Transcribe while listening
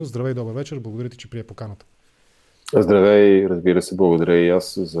Здравей, добър вечер. Благодаря ти, че прие поканата. Здравей, разбира се, благодаря и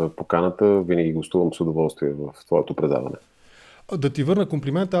аз за поканата. Винаги гостувам с удоволствие в твоето предаване. Да ти върна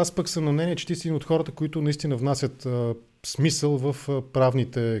комплимента, аз пък съм на мнение, че ти си един от хората, които наистина внасят смисъл в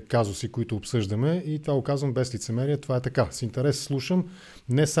правните казуси, които обсъждаме, и това го казвам без лицемерие. Това е така. С интерес слушам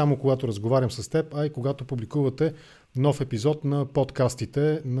не само когато разговарям с теб, а и когато публикувате нов епизод на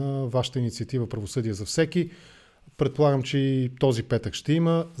подкастите на вашата инициатива "Правосъдие за всеки". Предполагам, че и този петък ще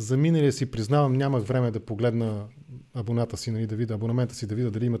има. За миналия си признавам, нямах време да погледна абоната си, нали, абонамента си, да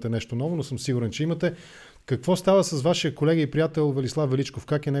видя дали имате нещо ново, но съм сигурен, че имате. Какво става с вашия колега и приятел Велислав Величков?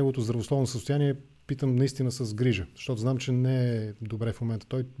 Как е неговото здравословно състояние? Питам наистина с грижа, защото знам, че не е добре в момента.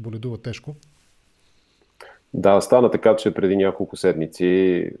 Той боледува тежко. Да, стана така, че преди няколко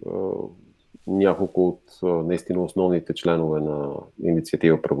седмици няколко от наистина основните членове на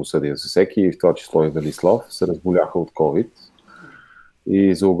инициатива "Правосъдие за всеки", и в това число и Велислав, се разболяха от COVID.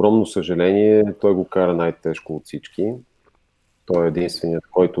 И за огромно съжаление той го кара най-тежко от всички. Той е единственият,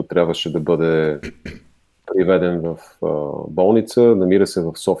 който трябваше да бъде приведен в болница. Намира се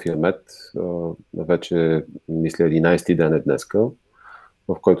в София Мед. Вече, мисля, 11-ти ден е днеска,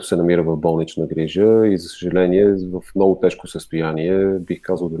 в който се намира в болнична грижа и, за съжаление, в много тежко състояние, бих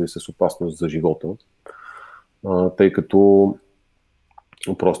казал дори с опасност за живота, тъй като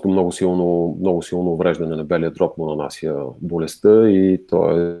просто много силно увреждане на белия дроб му нанася болестта и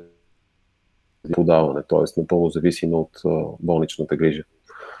то е подаване, т.е. напълно зависимо от болничната грижа.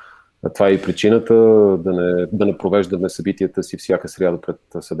 Това е и причината да не провеждаме събитията си всяка сряда пред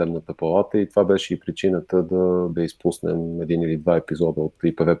съдебната палата, и това беше и причината да изпуснем един или два епизода от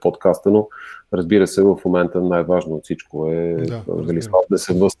ИПВ подкаста, но разбира се, в момента най-важно от всичко е Велислав да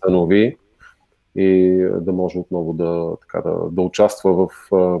се възстанови и да може отново да участва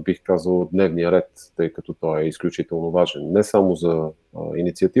в, бих казал, дневния ред, тъй като той е изключително важен. Не само за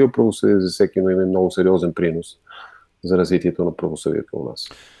инициатива "Правосъдие за всеки", но има много сериозен принос за развитието на правосъдието у нас.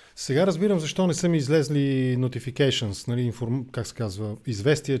 Сега разбирам защо не са ми излезли notifications, нали, как се казва,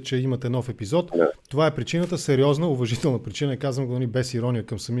 известия, че имате нов епизод. Да. Това е причината, сериозна, уважителна причина, казвам го, нали, без ирония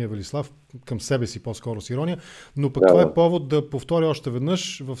към самия Велислав, към себе си по-скоро с ирония, но пък това е повод да повторя още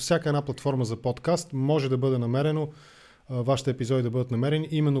веднъж: във всяка една платформа за подкаст може да бъде намерено, вашите епизоди да бъдат намерени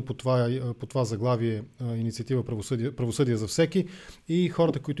именно по това заглавие, инициатива "Правосъдие за всеки", и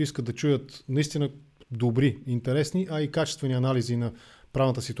хората, които искат да чуят наистина добри, интересни, а и качествени анализи на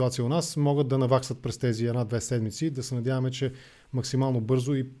правната ситуация у нас, могат да наваксат през тези 1-2 седмици. Да се надяваме, че максимално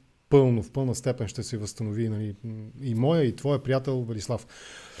бързо и в пълна степен ще се възстанови, нали, и моя, и твоя приятел Велислав.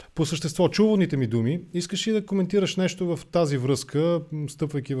 По същество, чуводните ми думи, искаш ли да коментираш нещо в тази връзка,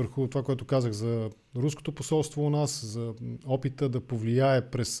 стъпвайки върху това, което казах за руското посолство у нас, за опита да повлияе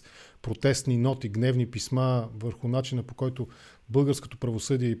през протестни ноти, гневни писма върху начина, по който българското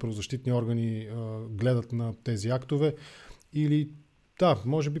правосъдие и правозащитни органи гледат на тези актове? Или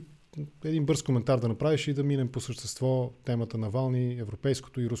може би един бърз коментар да направиш и да минем по същество темата Навални,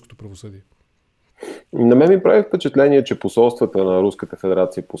 европейското и руското правосъдие. На мен ми прави впечатление, че посолствата на Руската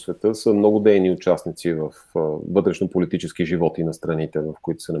федерация по света са много дейни участници в вътрешно-политически животи на страните, в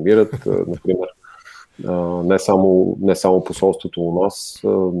които се намират. Например, не само посолството у нас,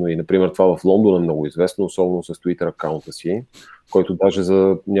 но и, например, това в Лондон е много известно, особено с Twitter акаунта си, който даже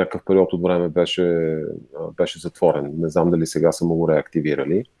за някакъв период от време беше затворен. Не знам дали сега са му го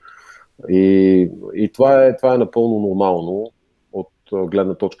реактивирали. И това е напълно нормално от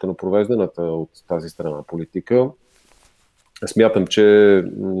гледна точка на провежданата от тази страна политика. Смятам, че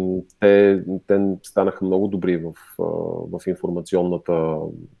те станаха много добри в информационната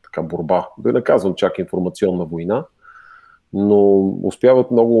борба. Да не казвам чак информационна война, но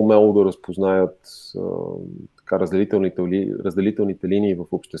успяват много умело да разпознаят разделителните линии в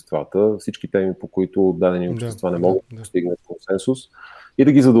обществата, всички теми, по които дадени общества не могат да постигнат консенсус, и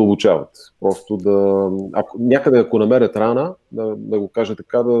да ги задълбочават. Просто ако намерят рана, да го кажа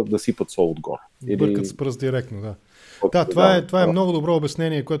така, да сипат сол отгоре. Бъркат с пръст директно, да. Това е много добро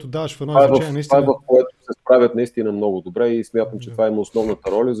обяснение, което даваш в едно изречение. Наистина. Това е в което се справят наистина много добре, и смятам, че това има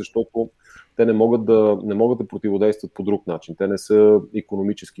основната роля, защото те не могат да противодействат по друг начин. Те не са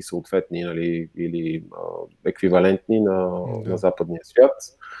икономически съответни, нали, или еквивалентни на западния свят.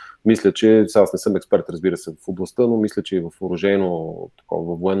 Мисля, че аз не съм експерт, разбира се, в областта, но мисля, че и в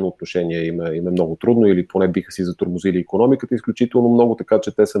във военно отношение им е много трудно, или поне биха си затормозили икономиката изключително много, така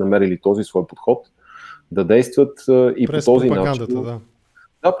че те са намерили този свой подход да действат и през по този начин.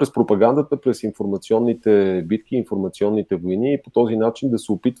 Да, през пропагандата, през информационните битки, информационните войни, и по този начин да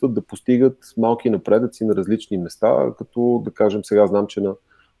се опитват да постигат малки напредъци на различни места, като, да кажем, сега знам, че на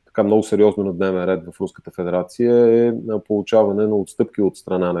така много сериозно на дневен ред в Руската федерация, е получаване на отстъпки от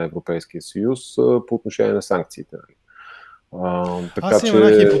страна на Европейския съюз по отношение на санкциите. Аз имам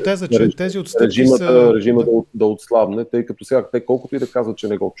една хипотеза, че тези отстъпки режима да отслабне, тъй като сега те колкото и да казват, че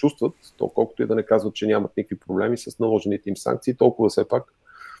не го чувстват, то колкото и да не казват, че нямат никакви проблеми с наложените им санкции, толкова все пак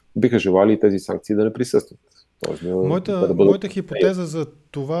биха желали тези санкции да не присъстват. Моята хипотеза за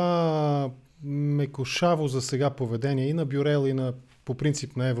това мекошаво за сега поведение и на Бюрел, и по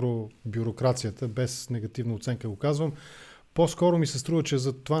принцип на евробюрокрацията, без негативна оценка го казвам, по-скоро ми се струва, че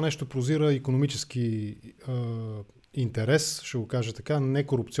за това нещо прозира икономически интерес, ще го кажа така, не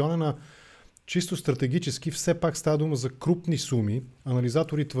корупционен, а чисто стратегически все пак става дума за крупни суми.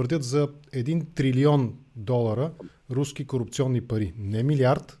 Анализатори твърдят за 1 трилион долара руски корупционни пари. Не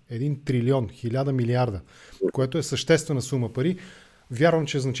милиард, 1 трилион, 1000 милиарда, което е съществена сума пари. Вярвам,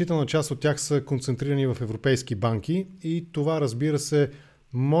 че значителна част от тях са концентрирани в европейски банки и това, разбира се,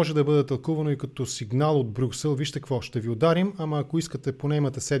 може да бъде тълкувано и като сигнал от Брюксел. Вижте какво, ще ви ударим, ама ако искате, поне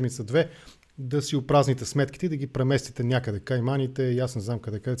имате седмица-две, да си опразните сметките и да ги преместите някъде. Кайманите, и аз не знам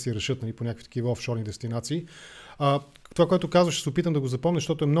къде си решат по някакви такива офшорни дестинации. Това, което казваш, ще се опитам да го запомня,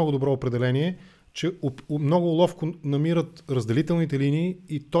 защото е много добро определение, че много ловко намират разделителните линии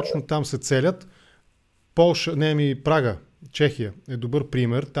и точно там се целят. Прага, Чехия е добър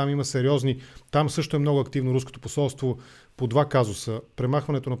пример. Там има там също е много активно руското посолство по два казуса.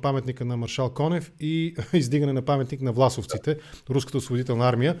 Премахването на паметника на маршал Конев и издигане на паметник на власовците, руската освободителна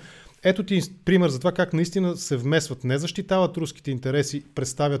армия. Ето ти пример за това как наистина се вмесват, не защитават руските интереси,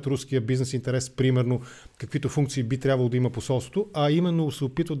 представят руския бизнес интерес, примерно каквито функции би трябвало да има посолството, а именно се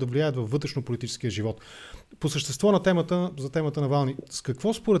опитват да влияят във вътрешно-политическия живот. По същество на темата Навални, с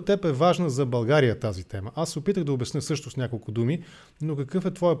какво според теб е важна за България тази тема? Аз се опитах да обясня също с няколко думи, но какъв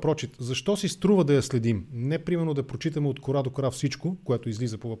е твоя прочит? Защо си струва да я следим? Не примерно да прочитаме от кора до кора всичко, което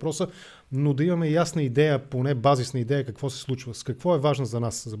излиза по въпроса, но да имаме ясна идея, поне базисна идея какво се случва. С какво е важна за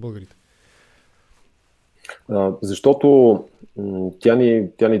нас, за българите? Защото тя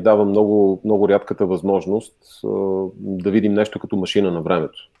ни дава много, много рядката възможност да видим нещо като машина на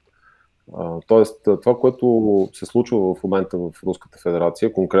времето. Тоест, това, което се случва в момента в Руската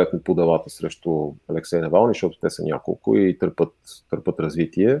федерация, конкретно по делата срещу Алексей Навални, защото те са няколко и търпат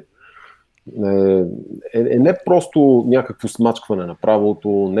развитие, е не просто някакво смачкване на правото,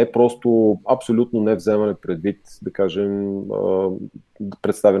 не просто абсолютно не вземане предвид, да кажем,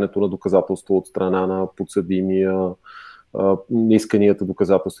 представянето на доказателства от страна на подсъдимия, исканията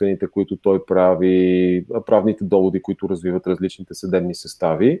доказателствените, които той прави, правните доводи, които развиват различните съдебни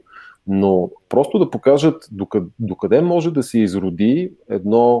състави, но просто да покажат докъде може да се изроди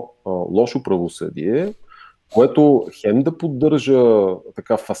едно лошо правосъдие, което хем да поддържа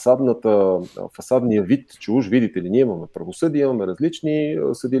така фасадния вид, че уж видите ли, ние имаме правосъдие, имаме различни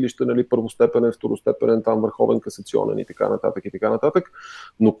съдилища, нали, първостепенен, второстепенен, там върховен касационен и така нататък,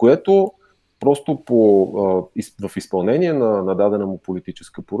 но което просто в изпълнение на дадена му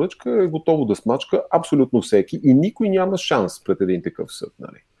политическа поръчка е готово да смачка абсолютно всеки и никой няма шанс пред един такъв съд.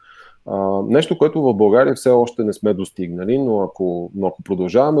 Нали. Нещо, което в България все още не сме достигнали, но ако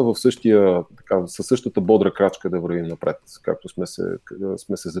продължаваме със същата бодра крачка да вървим напред, както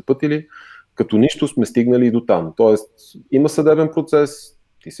сме се запътили, като нищо сме стигнали и до там. Тоест, има съдебен процес,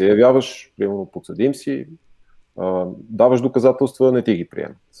 ти се явяваш, примерно подсъдим си, даваш доказателства, не ти ги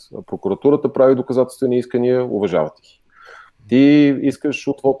приемат. Прокуратурата прави доказателствени искания, уважават ги. Ти искаш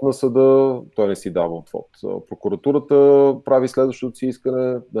отвод на съда, той не си дава отвод. Прокуратурата прави следващото си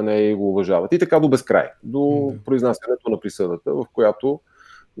искане, да не го уважават. И така до безкрай, до произнасянето на присъдата, в която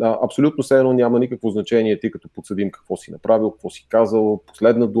абсолютно все едно няма никакво значение ти като подсъдим какво си направил, какво си казал,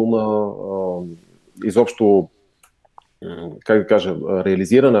 последна дума, изобщо, как да кажа,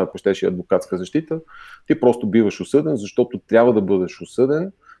 реализирана, ако щеше адвокатска защита, ти просто биваш осъден, защото трябва да бъдеш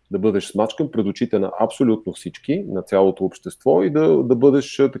осъден, да бъдеш смачкан пред очите на абсолютно всички, на цялото общество и да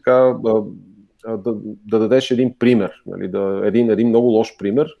бъдеш така, да дадеш един пример, нали, един много лош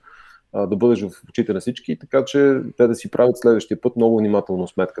пример, да бъдеш в очите на всички, така че те да си правят следващия път много внимателно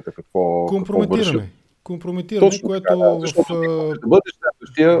сметката какво вършат. Компрометиране, точно което така, защото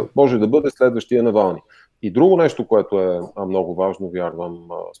може да бъде следващия Навални. И друго нещо, което е много важно, вярвам,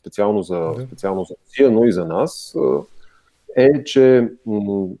 специално за Русия, но и за нас, е, че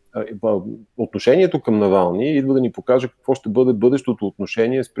отношението към Навални идва да ни покаже какво ще бъде бъдещото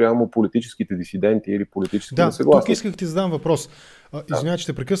отношение спрямо политическите дисиденти или политическите несъгласни. Да, тук исках ти задам въпрос. Извинявай, че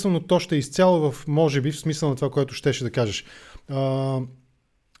те прекъсвам, но то ще е изцяло може би в смисъл на това, което щеше да кажеш.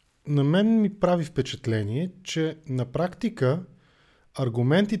 На мен ми прави впечатление, че на практика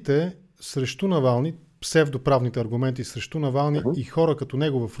аргументите срещу Навални, псевдоправните аргументи срещу Навални и хора като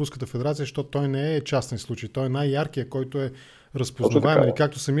него в Руската федерация, защото той не е частен случай. Той е най-яркият, който е разпознаваем. Или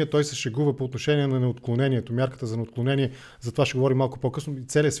както самия той се шегува по отношение на неотклонението, мярката за неотклонение, за това ще говорим малко по-късно.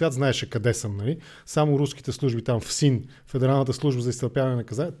 Целият свят знаеше къде съм. Нали? Само руските служби там в СИН, Федералната служба за изтърпяване на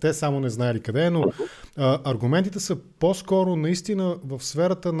наказание, те само не знаели къде е, но аргументите са по-скоро наистина в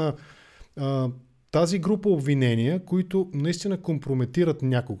сферата на тази група обвинения, които наистина компрометират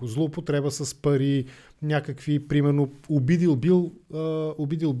някого. Злоупотреба с пари, някакви, примерно, обидил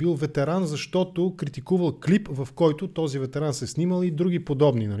бил ветеран, защото критикувал клип, в който този ветеран се снимал и други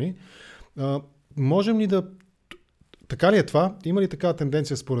подобни. Нали? Можем ли да... Така ли е това? Има ли такава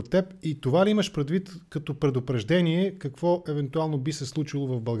тенденция според теб? И това ли имаш предвид като предупреждение, какво евентуално би се случило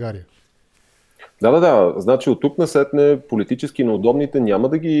в България? Да. Значи от тук насетне политически неудобните няма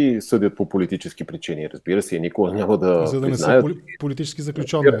да ги съдят по политически причини. Разбира се, никога няма да за да признаят. Не са политически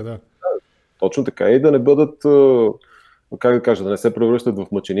заключени, да. Точно така и да не бъдат, как да кажа, да не се превръщат в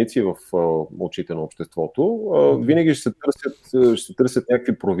мъченици в очите на обществото. Винаги ще се търсят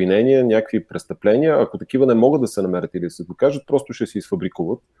някакви провинения, някакви престъпления. Ако такива не могат да се намерят или да се докажат, просто ще се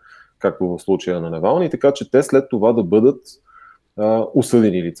изфабрикуват, както в случая на Навални, така че те след това да бъдат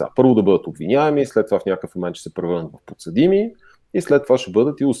осъдени лица. Първо да бъдат обвиняеми, след това в някакъв момент ще се превърнат в подсъдими и след това ще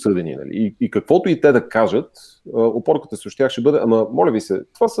бъдат и осъдени. Нали? И каквото и те да кажат, опорката срещу тях ще бъде, ама моля ви се,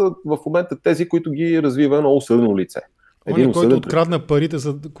 това са в момента тези, които ги развива едно осъдено лице. Който открадна парите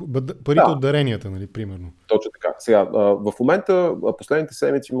от даренията, нали, примерно. Точно така. Сега, в момента, последните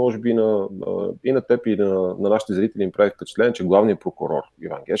седмици, може би и на теб, и на нашите зрители им прави впечатление, че главният прокурор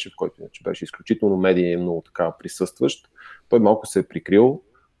Иван Гешев, който иначе беше изключително медийно така присъстващ, той малко се е прикрил,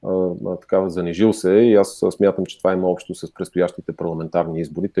 така занижил се и аз смятам, че това има общо с предстоящите парламентарни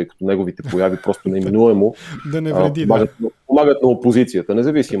избори, тъй като неговите появи просто неименуемо да не вреди, помагат на опозицията,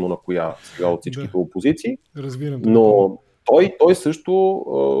 независимо на коя сега от всичките опозиции. Разбирам. Но той също,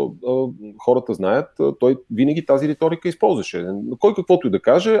 хората знаят, той винаги тази риторика използваше. Кой каквото и да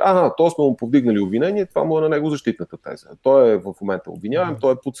каже, то сме му повдигнали обвинение, това му е на него защитната теза. Той е в момента обвиняем,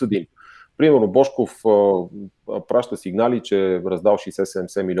 той е подсъдим. Примерно Божков праща сигнали, че е раздал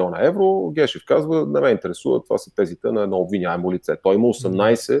 60-70 милиона евро. Гешев казва, не ме интересува, това са тезите на едно обвиняемо лице. Той има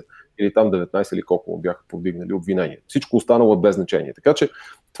 18 или там 19 или колко му бяха повдигнали обвинения. Всичко останало е без значение. Така че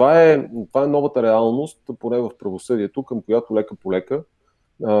това е новата реалност, поне в правосъдието, към която лека по лека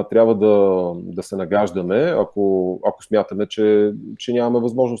трябва да се нагаждаме, ако смятаме, че нямаме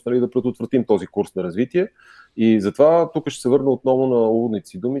възможност, нали, да предотвратим този курс на развитие. И затова тук ще се върна отново на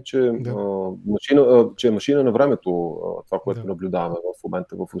уводните думи, че е машина на времето това, което наблюдаваме в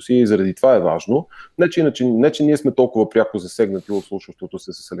момента в Русия и заради това е важно. Не, че ние сме толкова пряко засегнати от случващото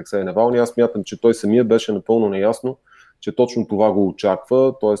се с Алексей Навални. Аз смятам, че той самия беше напълно неясно, че точно това го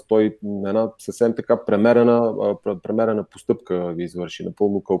очаква, т.е. той една съвсем така премерена постъпка ви извърши,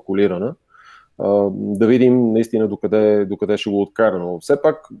 напълно калкулирана. Да видим наистина докъде ще го откара. Но все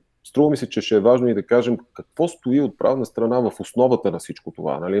пак струва ми се, че ще е важно и да кажем какво стои от правна страна в основата на всичко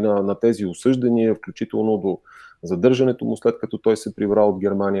това, нали? На тези осъждания, включително до задържането му, след като той се прибрал от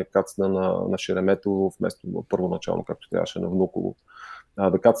Германия, кацна на Шереметово, вместо първоначално, както трябваше, на Внуково,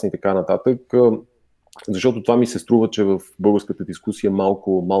 да кацне и така нататък. Защото това ми се струва, че в българската дискусия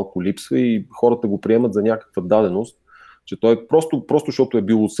малко липсва и хората го приемат за някаква даденост, че той просто защото е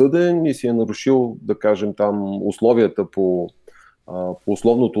бил осъден и си е нарушил, да кажем, там условията по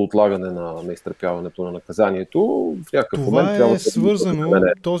условното отлагане на изтърпяването на наказанието. В някакъв момент трябва да е свързано,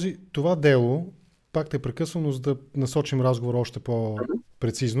 това дело, пак те прекъсвам, за да насочим разговор още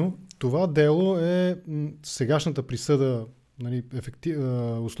по-прецизно. Това дело е сегашната присъда, нали,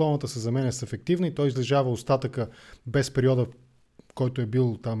 условната се заменя с ефективна и той излежава остатъка без периода, който е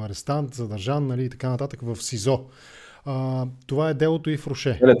бил там арестант, задържан, нали, и така нататък в СИЗО. Това е делото и в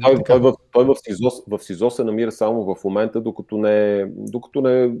Руше. Той в СИЗО се намира само в момента, докато не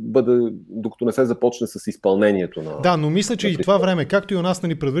се започне с изпълнението на... Да, но мисля, че и това време, както и у нас,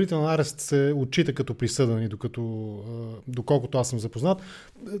 нали, предварителен арест се отчита като присъда, нали, доколкото аз съм запознат.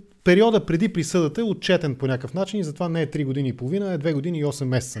 Периода преди присъдата е отчетен по някакъв начин и затова не е 3 години и половина, е 2 години и 8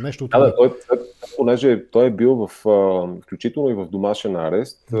 месеца. Нещо от това. Понеже той е бил включително и в домашен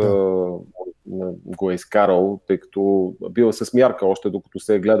арест, го е изкарал, тъй като бил с мярка още докато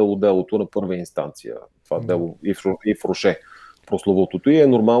се е гледало делото на първа инстанция. Това дело и в Руше, прословутото. И е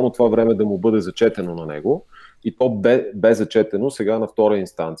нормално това време да му бъде зачетено на него. И то бе зачетено сега на втора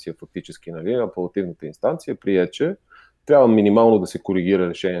инстанция, фактически, нали, апелативната инстанция прие, че трябва минимално да се коригира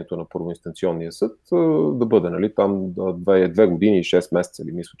решението на първоинстанционния съд, да бъде, нали, там 2 години и 6 месеца,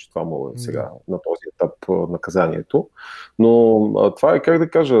 или мисля, че това мога сега на този етап наказанието. Но това е, как да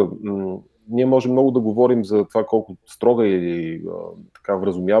кажа, ние можем много да говорим за това колко строга или така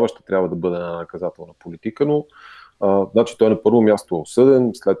вразумяваща трябва да бъде една наказателна политика, но значи той на първо място е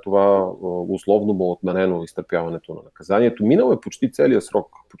осъден, след това условно му е отменено изтърпяването на наказанието. Минал е почти целият срок,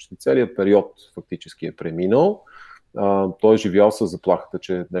 почти целият период фактически е преминал. Той е живял с заплахата,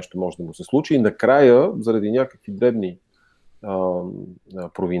 че нещо може да му се случи и накрая, заради някакви дребни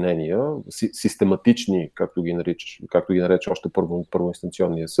провинения, систематични, както ги нарече още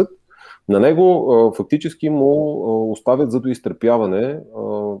първоинстанционния съд, на него фактически му оставят за доизтърпяване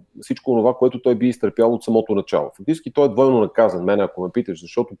всичко това, което той би изтърпял от самото начало. Фактически той е двойно наказан, мен ако ме питаш,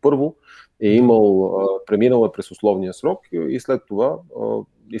 защото първо преминал е през условния срок и след това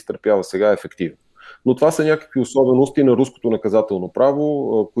изтърпява сега ефективно. Но това са някакви особености на руското наказателно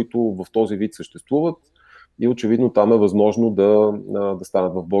право, които в този вид съществуват и очевидно там е възможно да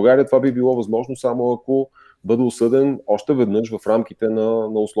станат. В България това би било възможно само ако бъде осъден още веднъж в рамките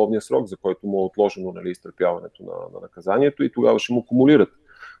на условния срок, за който му е отложено изтърпяването на наказанието и тогава ще му кумулират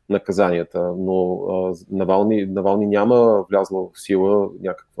наказанията. Но Навални няма влязла в сила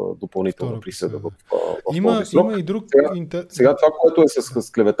някаква допълнителна присъда в този срок. Има и друг... Сега това, което е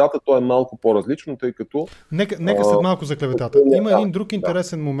с клеветата, то е малко по-различно, тъй като... Нека след малко за клеветата. Има един друг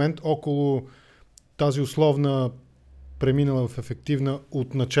интересен момент около тази условна преминала в ефективна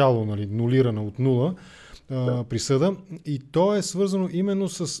от начало, нулирана от нула присъда. И то е свързано именно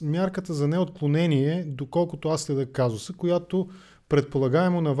с мярката за неотклонение, доколкото аз следа казуса, която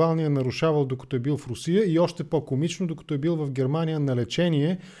предполагаемо Навални е нарушавал докато е бил в Русия и още по-комично, докато е бил в Германия на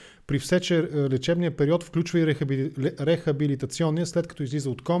лечение, при все, че лечебният период включва и рехабилитационния, след като излиза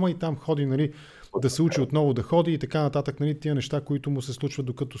от кома и там ходи да се учи отново да ходи и така нататък, тия неща, които му се случват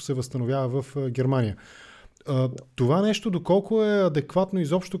докато се възстановява в Германия. Това нещо доколко е адекватно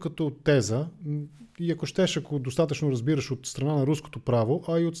изобщо като теза и ако достатъчно разбираш от страна на руското право,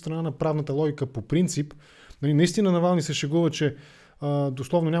 а и от страна на правната логика по принцип, наистина Навални се шегува, че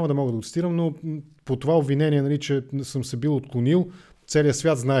дословно няма да мога да го цитирам, но по това обвинение, че съм се бил отклонил, целият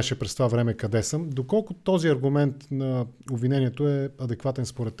свят знаеше през това време къде съм. Доколко този аргумент на обвинението е адекватен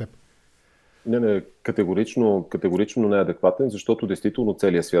според теб? Не, категорично не е адекватен, защото действително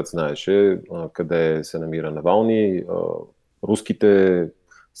целият свят знаеше къде се намира Навални. Руските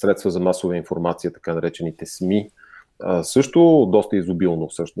средства за масова информация, така наречените СМИ, също доста изобилно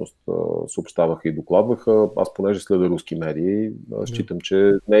всъщност съобщаваха и докладваха. Аз понеже следа руски медии, считам,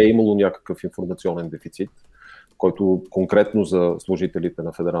 че не е имало някакъв информационен дефицит, който конкретно за служителите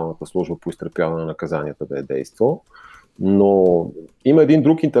на Федералната служба по изтърпяване на наказанията да е действал. Но има един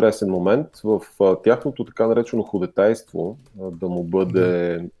друг интересен момент в тяхното така наречено ходатайство да му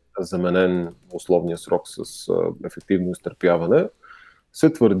бъде заменен условния срок с ефективно изтърпяване. Се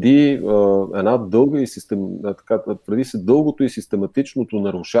твърди твърди се дългото и систематичното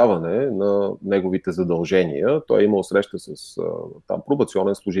нарушаване на неговите задължения. Той е имал среща с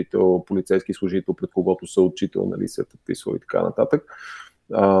пробационен служител, полицейски служител, пред когото съотчител, се е подписвал и така нататък.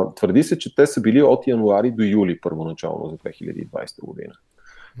 Твърди се, че те са били от януари до юли първоначално за 2020 година.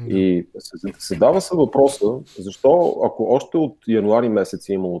 И се дава се въпроса, защо ако още от януари месец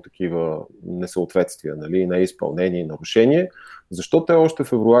е имало такива несъответствия, неизпълнение и нарушение, защо те още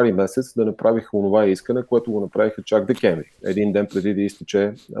февруари месец да направиха онова искане, което го направиха чак декември, един ден преди да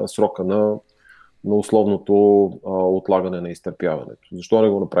изтече срока на условното отлагане на изтърпяването. Защо не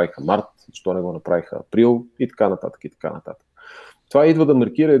го направиха март, защо не го направиха април и така нататък и така нататък. Това идва да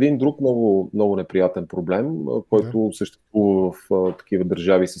маркира един друг много, много неприятен проблем, който съществува в такива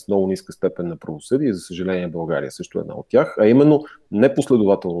държави с много ниска степен на правосъдие и за съжаление България също е една от тях, а именно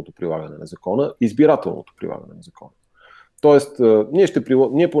непоследователното прилагане на закона, избирателното прилагане на закона. Тоест,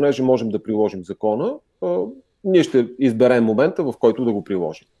 ние понеже можем да приложим закона, ние ще изберем момента, в който да го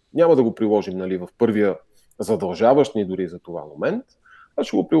приложим. Няма да го приложим в първия задължаващ ни дори за това момент, а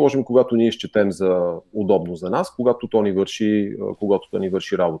ще го приложим, когато ние счетем за удобно за нас, когато то ни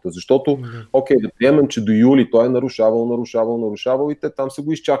върши работа. Защото, да приемем, че до юли той е нарушавал и те там са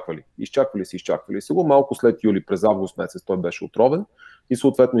го изчаквали. Изчаквали са го. Малко след юли, през август месец, той беше отровен и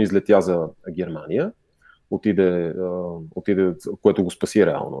съответно излетя за Германия. Отиде, което го спаси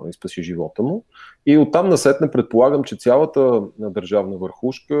реално, и спаси живота му. И оттам насетне предполагам, че цялата държавна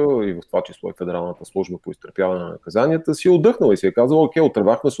върхушка и в това число и Федералната служба по изтърпяване на наказанията си е отдъхнала и си е казала,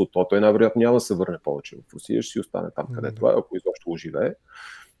 отревахме се от това, той най-вероятно няма да се върне повече в Русия, ще си остане там, където е, ако изобщо оживее.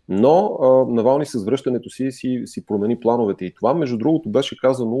 Но Навални с връщането си промени плановете и това, между другото, беше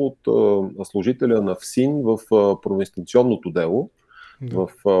казано от служителя на ФСИН в първоинстанционното дело, в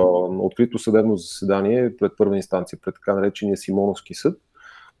открито съдебно заседание пред първа инстанция, пред така наречения Симоновски съд.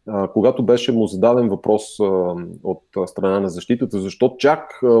 когато беше му зададен въпрос от страна на защитата, защо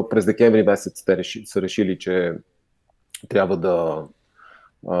чак през декември месец те са решили, че трябва да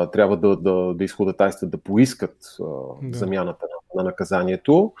изходатайстват, да поискат замяната на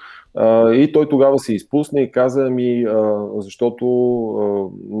наказанието. И той тогава се изпусна и каза, защото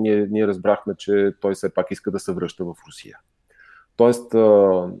ние разбрахме, че той все пак иска да се връща в Русия. Тоест,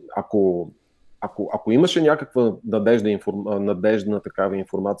 ако имаше някаква надеждна такава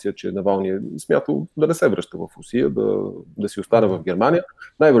информация, че Навални е смятал да не се връща в Русия, да си остане в Германия,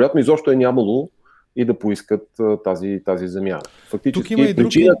 най-вероятно изобщо е нямало и да поискат тази замяна. Фактически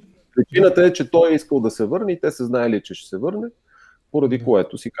причината е, че той е искал да се върне и те са знаели, че ще се върне, поради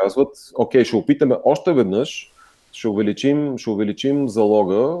което си казват, окей, ще опитаме още веднъж, ще увеличим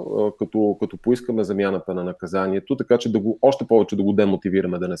залога, като поискаме замяната на наказанието, така че още повече да го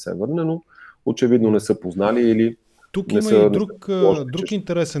демотивираме да не се върне, но очевидно не са познали или тук има и друг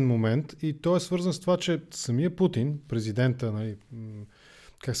интересен момент и той е свързан с това, че самия Путин, президента,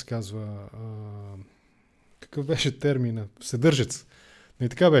 как се казва, какъв беше термина? Вседържец. Не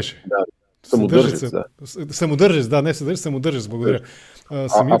така беше. Да. Самодържец, Самодържец, да, не съдържец, самодържец, благодаря.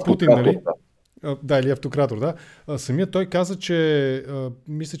 Самия Путин, нали? Да, или автократор, да. Самият той каза, че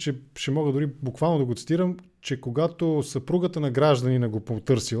мисля, че ще мога дори буквално да го цитирам, че когато съпругата на гражданина го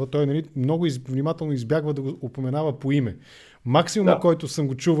потърсила, той, нали, много внимателно избягва да го упоменава по име. Максимум, който съм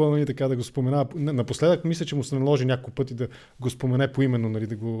го чувал, нали, така да го споменава. Напоследък мисля, че му се наложи няколко пъти да го спомене поименно, нали,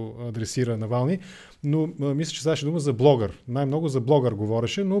 да го адресира Навални, но мисля, че ставаше дума за блогър. Най-много за блогър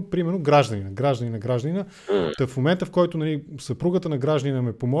говореше, но примерно гражданина. Та в момента, в който, нали, съпругата на гражданина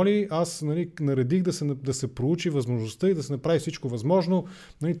ме помоли, аз, нали, наредих да се проучи възможността и да се направи всичко възможно,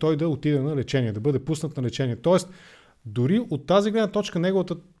 нали, той да отиде на лечение, да бъде пуснат на лечение. Тоест, дори от тази гледна точка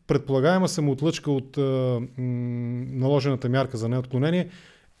неговата предполагаема самоотлъчка от наложената мярка за неотклонение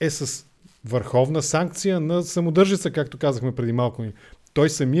е с върховна санкция на самодържеца, както казахме преди малко. Той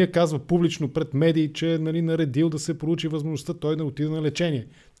самия казва публично пред медии, че е, нали, наредил да се проучи възможността той да отиде на лечение.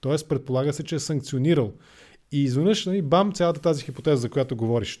 Тоест предполага се, че е санкционирал. И изведнъж, нали, бам, цялата тази хипотеза, за която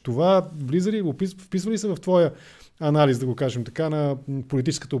говориш. Това влиза ли, вписва ли се в твоя анализ, да го кажем така, на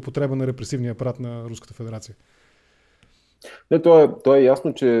политическата употреба на репресивния апарат на Руската федерация? Не, то е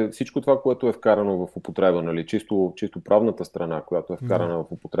ясно, че всичко това, което е вкарано в употреба, нали, чисто правната страна, която е вкарана в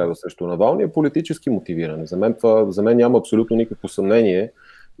употреба срещу Навални, е политически мотивиране. За мен няма абсолютно никакво съмнение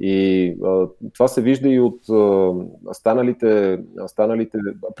и това се вижда и от останалите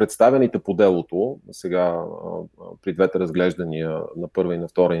представените по делото, сега при двете разглеждания на първа и на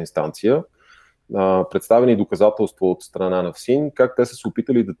втора инстанция, представени доказателства от страна на ФСИН, как те са се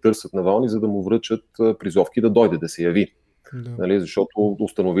опитали да търсят Навални, за да му връчат призовки да дойде, да се яви. Нали, защото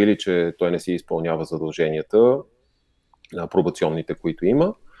установили, че той не си изпълнява задълженията, пробационните, които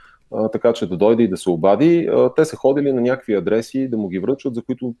има, така че да дойде и да се обади. Те са ходили на някакви адреси да му ги връчат, за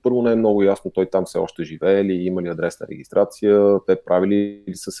които първо не е много ясно той там все още живее ли, има ли адресна регистрация, те правили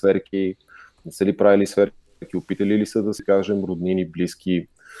ли са сверки, не са ли правили сверки, опитали ли са да се кажем роднини, близки,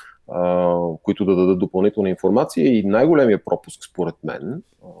 които да дадат допълнителна информация. И най-големия пропуск според мен,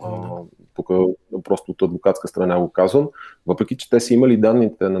 тук просто от адвокатска страна го казвам, въпреки че те са имали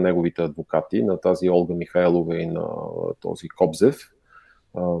данните на неговите адвокати, на тази Олга Михайлова и на този Кобзев,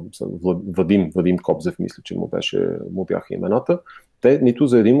 Вадим Кобзев, мисля, че му бяха имената, те нито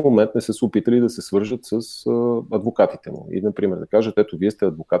за един момент не са се опитали да се свържат с адвокатите му. И, например, да кажат, ето, вие сте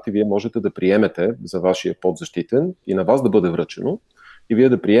адвокати, вие можете да приемете за вашия подзащитен и на вас да бъде връчено, и вие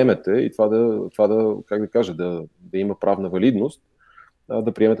да приемете и това да как да кажа, да има правна валидност,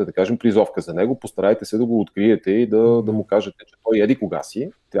 да приемете, да кажем, призовка за него, постарайте се да го откриете и да му кажете, че той еди кога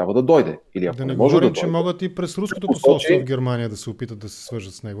си, трябва да дойде. Или ако да не може говорим, да че могат и през руското посолство в Германия да се опитат да се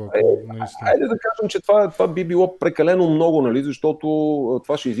свържат с него. Айде да кажем, че това би било прекалено много, нали, защото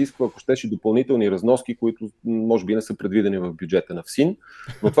това ще изисква, ако щеше, допълнителни разноски, които може би не са предвидени в бюджета на ФСИН,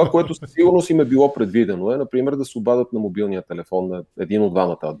 но това, което със сигурност им е било предвидено, е, например, да се обадят на мобилния телефон на един от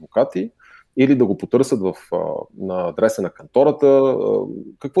двамата адвокати, или да го потърсят на адреса на кантората,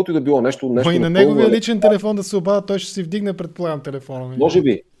 каквото и да било нещо. И на неговия личен телефон да се обадят, той ще си вдигне, предполагам, телефона. Може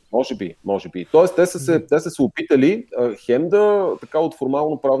би. Тоест, те са се опитали хем така от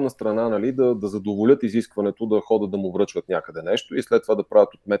формално правна страна, нали, да задоволят изискването да ходят да му връчват някъде нещо и след това да правят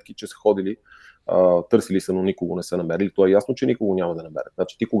отметки, че са ходили, търсили са, но никого не са намерили. То е ясно, че никого няма да намерят.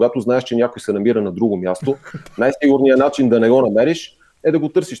 Значи ти, когато знаеш, че някой се намира на друго място, най-сигурният начин да не го намериш е да го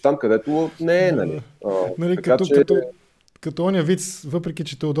търсиш там, където не е, нали? Като оня виц, въпреки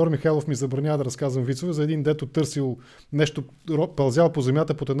че Теодор Михайлов ми забранява да разказвам вицове, за един дето търсил нещо, пълзял по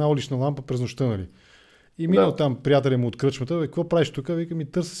земята под една улична лампа през нощта, нали? И минал там приятеля му от кръчмата, какво правиш тук? Вика ми,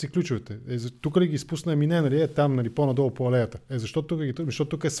 търся си ключовете. Тук ли ги изпусна? Не, нали, там, нали, по-надолу по алеята. Защо тук ги търся? Защото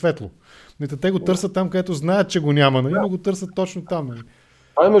тук е светло. Те го търсят там, където знаят, че го няма, нали, но го търсят точно там. Нали.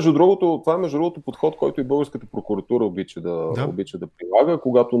 Това е между другото подход, който и българската прокуратура обича да прилага,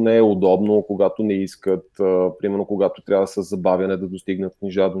 когато не е удобно, когато не искат, примерно когато трябва с забавяне да достигнат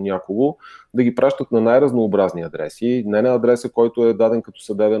книжа до някого, да ги пращат на най-разнообразни адреси, не на адреса, който е даден като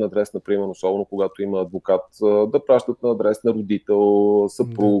съдебен адрес, например, особено когато има адвокат, да пращат на адрес на родител,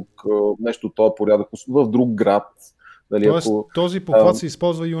 съпруг, нещо от този порядък, в друг град. Нали, тоест, този похват се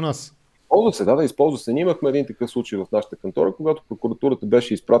използва и у нас. Използва се. Ние имахме един такъв случай в нашата кантора, когато прокуратурата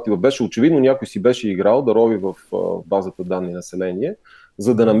беше изпратила, беше очевидно някой си беше играл да рови в базата данни население,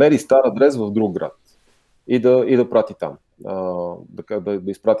 за да намери стар адрес в друг град и да прати там. Да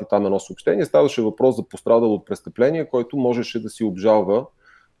изпрати там едно съобщение. Ставаше въпрос за пострадал от престъпление, който можеше да си обжалва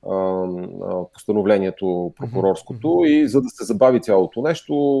постановлението прокурорското и за да се забави цялото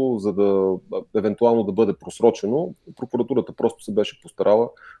нещо, за да евентуално да бъде просрочено, прокуратурата просто се беше постарала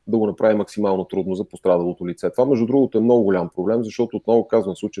да го направи максимално трудно за пострадалото лице. Това, между другото, е много голям проблем, защото отново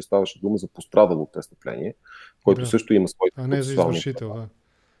казвам, в случая ставаше дума за пострадало престъпление, който също има своите а не за извършител,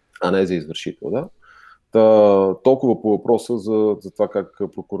 а не за извършител, да. Толкова по въпроса за това как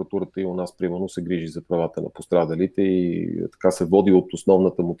прокуратурата и у нас, примерно, се грижи за правата на пострадалите и така се води от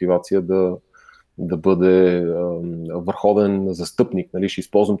основната мотивация да бъде върховен застъпник. Нали? Ще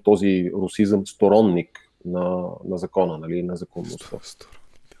използвам този русизъм сторонник на закона, нали? На законността.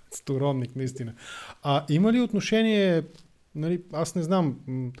 Сторонник, наистина. Има ли отношение, нали, аз не знам,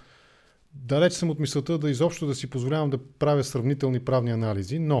 далеч съм от мисълта да изобщо да си позволявам да правя сравнителни правни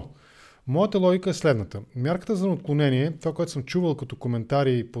анализи, но моята логика е следната. Мярката за отклонение, това, което съм чувал като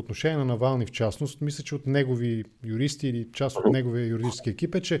коментари по отношение на Навални в частност, мисля, че от негови юристи или част от неговия юридически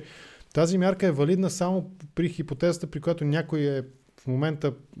екип е, че тази мярка е валидна само при хипотезата, при която някой е в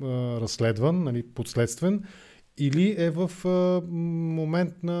момента разследван, нали, подследствен, или е в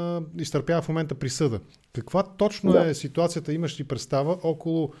момент изтърпява в момента присъда. Каква точно е ситуацията, имаш ли представа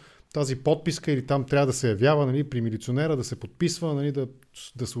около тази подписка или там трябва да се явява, нали, при милиционера, да се подписва, нали,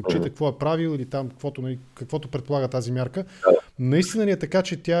 да се отчита какво е правил или там каквото предполага тази мярка. Наистина ли е така,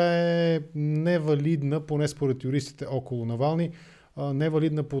 че тя е невалидна, поне според юристите около Навални,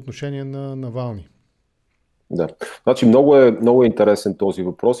 невалидна по отношение на Навални? Да. Значи много е интересен този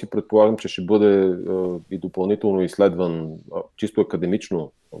въпрос и предполагам, че ще бъде и допълнително изследван чисто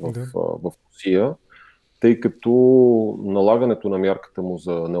академично в Русия, тъй като налагането на мярката му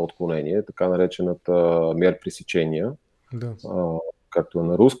за неотклонение, така наречената мер пресечения, както е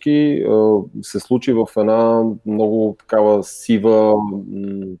на руски, се случи в една много такава сива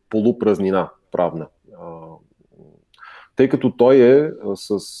полупразнина правна. Тъй като той е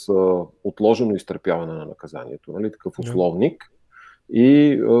с отложено изтърпяване на наказанието, нали, такъв условник,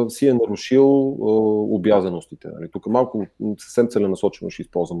 и си е нарушил обязаностите. Нали. Тук малко съвсем целенасочено ще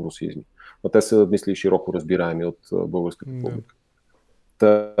използвам русизми, но те са, мисля, широко разбираеми от българската публика.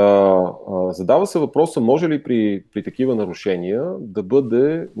 Задава се въпроса, може ли при такива нарушения да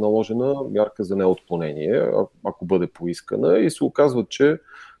бъде наложена мярка за неотклонение, ако бъде поискана, и се оказва, че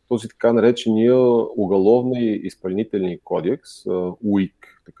този така наречения уголовни изпълнителни кодекс,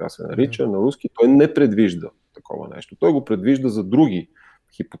 УИК, така се нарича на руски, той не предвижда такова нещо. Той го предвижда за други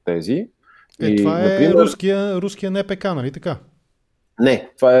хипотези. Това е руския НПК, нали така? Не,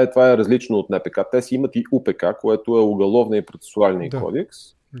 това е различно от НПК. Те си имат и УПК, което е уголовния и процесуалния кодекс.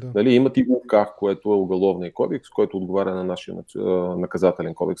 Нали, имат и УК, което е уголовния кодекс, който отговаря на нашия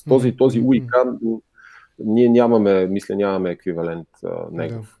наказателен кодекс. Този УИК ние нямаме еквивалент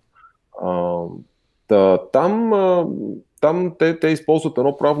негов. Там те използват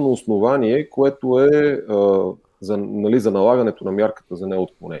едно правно основание, което е за налагането на мярката за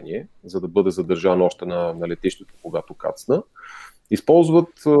неотклонение, за да бъде задържан още на летището, когато кацна. Използват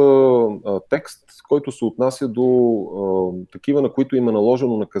текст, който се отнася до такива, на които има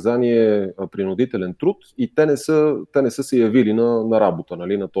наложено наказание принудителен труд, и те не са се явили на работа,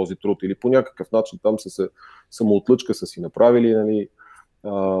 нали, на този труд, или по някакъв начин там самоотлъчка са си направили, нали,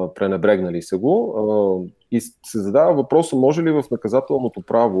 пренебрегнали са го. И се задава въпроса, може ли в наказателното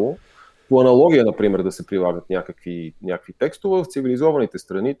право по аналогия, например, да се прилагат някакви текстове. В цивилизованите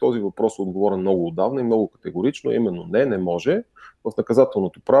страни този въпрос е отговорен много отдавна и много категорично, именно не може. В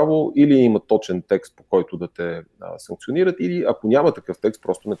наказателното право или има точен текст, по който да те санкционират, или ако няма такъв текст,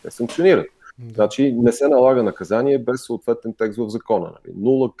 просто не те санкционират. Значи не се налага наказание без съответен текст в закона. Нали?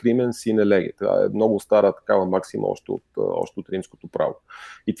 Нула кримен сине леге. Това е много стара такава максима още от римското право.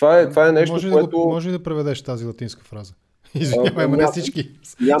 И това е нещо, което... Може да преведеш тази латинска фраза? Извинявай, не всички.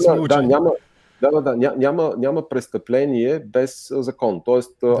 Няма престъпление без закон.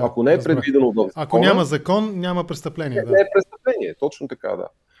 Тоест, ако не е предвидено в закона... Ако няма закон, няма престъпление. Не е престъпление, точно така, да.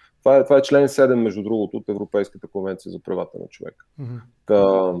 Това е член 7, между другото, от Европейската конвенция за правата на човека.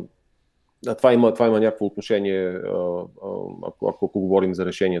 Това има някакво отношение, ако говорим за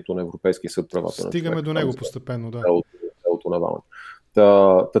решението на Европейския съд правата на човека. Стигаме до него постепенно, да. Делото Навални.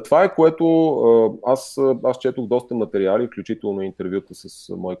 Това е, което аз четох доста материали, включително интервюта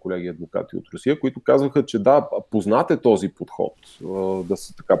с мои колеги адвокати от Русия, които казваха, че да, познат е този подход, да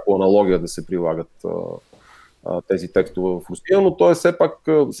се така по аналогия да се прилагат тези текстове в Русия, но той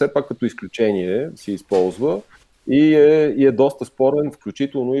все пак като изключение се използва и е доста спорен,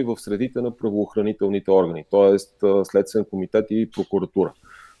 включително и в средите на правоохранителните органи, т.е. Следствен комитет и прокуратура,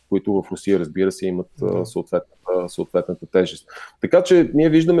 които в Русия, разбира се, имат съответната тежест. Така че ние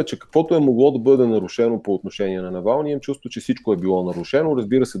виждаме, че каквото е могло да бъде нарушено по отношение на Навални, имам чувство, че всичко е било нарушено,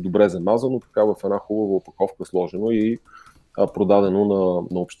 разбира се, добре замазано, така в една хубава опаковка сложено и продадено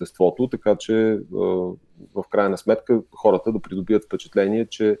на обществото, така че в крайна сметка хората да придобият впечатление,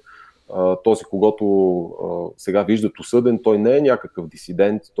 че този, когото сега виждат осъден, той не е някакъв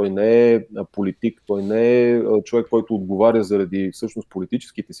дисидент, той не е политик, той не е човек, който отговаря заради всъщност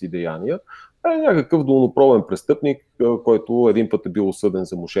политическите си деяния, а е някакъв долнопробен престъпник, който един път е бил осъден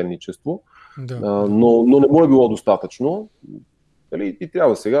за мошенничество, но не му е било достатъчно. И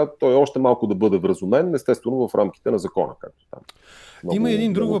трябва сега той още малко да бъде вразумен, естествено в рамките на закона, както там. Има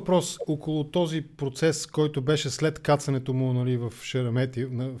един друг въпрос около този процес, който беше след кацането му, нали, в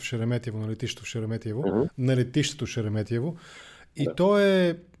Шереметиево, на летището в Шереметиево, на летището Шереметиево. И то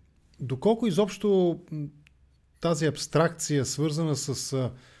е доколко изобщо тази абстракция, свързана с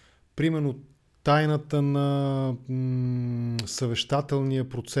примерно тайната на съвещателния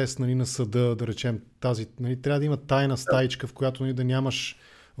процес, нали, на съда, да речем, тази, нали, трябва да има тайна стаичка, в която, нали, да нямаш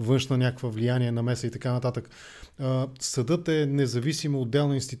външна някаква влияние, намеса и така нататък. Съдът е независима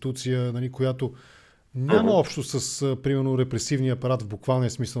отделна институция, нали, която няма общо с, примерно, репресивния апарат в буквалния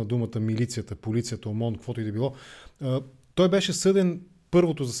смисъл на думата, милицията, полицията, ОМОН, каквото и да било. Той беше съден,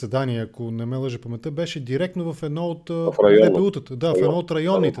 първото заседание, ако не ме лъже паметта, беше директно в едно от РПУ-тата. Да, в едно от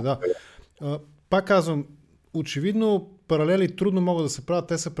районните, да. Пак казвам, очевидно паралели трудно могат да се правят.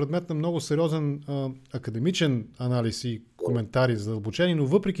 Те са предмет на много сериозен академичен анализ и коментари задълбочени, но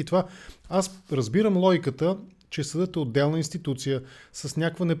въпреки това аз разбирам логиката, че съдът е отделна институция с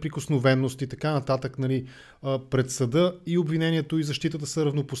някаква неприкосновенност и така нататък, нали, пред съда и обвинението и защитата са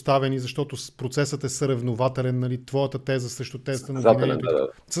равнопоставени, защото процесът е съревнователен, нали, твоята теза срещу тезата на обвинението.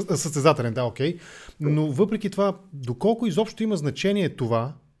 Състезателен, да, окей. Но въпреки това, доколко изобщо има значение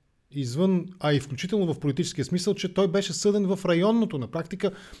това, извън, а и включително в политическия смисъл, че той беше съден в районното, на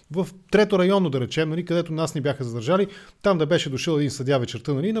практика в трето районно, да речем, нали, където нас ни бяха задържали, там да беше дошъл един съдия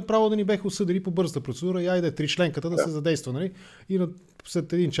вечерта, нали, направо да ни беха осъдили по бързата процедура и айде тричленката да се задейства, нали, и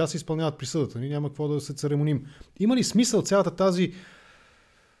след един час изпълняват присъдата, нали, няма какво да се церемоним. Има ли смисъл цялата тази,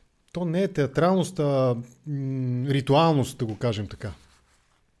 то не е театралност, а ритуалност, да го кажем така?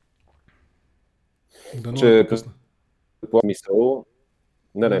 Да, че мисъл.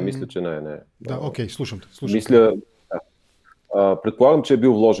 Не, мисля, че не. Да, окей, слушам те. Предполагам, че е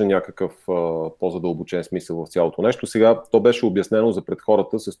бил вложен някакъв по-задълбочен смисъл в цялото нещо. Сега то беше обяснено за пред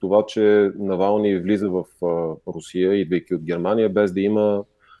хората с това, че Навални влиза в Русия, идвайки от Германия, без да има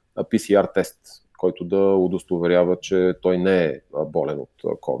PCR тест, който да удостоверява, че той не е болен от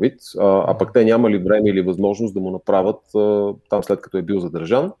COVID, а пък те нямали време или възможност да му направят там, след като е бил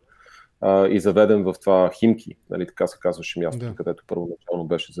задържан и заведен в това Химки, нали, така се казваше мястото, където първоначално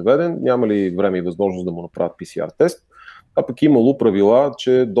беше заведен, няма ли време и възможност да му направят PCR тест, а пък имало правила,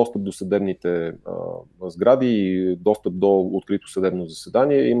 че достъп до съдебните сгради и достъп до открито съдебно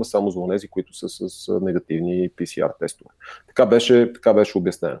заседание има само за онези, които са с негативни PCR тестове. Така беше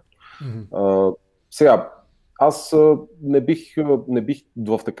обяснено. Сега, аз не бих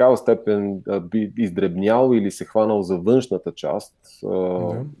в такава степен издребнял или се хванал за външната част,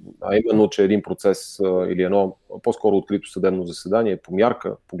 а именно, че един процес или едно по-скоро открито съдебно заседание по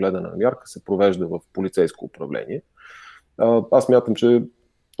мярка, погледана на мярка, се провежда в полицейско управление. Аз мятам, че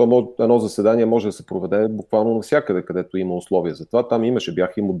едно заседание може да се проведе буквално навсякъде, където има условия за това. Там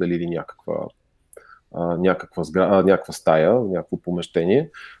бяха им отделили някаква стая, някакво помещение,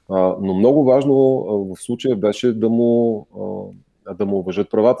 но много важно в случая беше да му уважат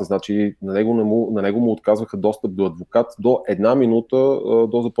правата. Значи на него му отказваха достъп до адвокат до една минута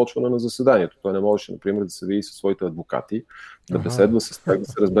до започване на заседанието. Той не можеше, например, да се види със своите адвокати, да беседва с тях, да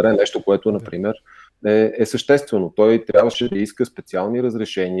се разбере нещо, което, например, е съществено. Той трябваше да иска специални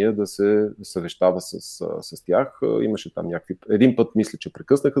разрешения да се съвещава с тях. Имаше там някакви... Един път мисля, че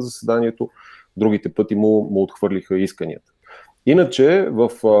прекъснаха заседанието, другите пъти му отхвърлиха исканията. Иначе,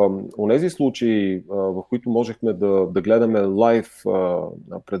 в онези случаи, в които можехме да гледаме лайв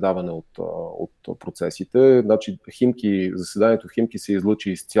предаване от процесите, значи заседанието в Химки се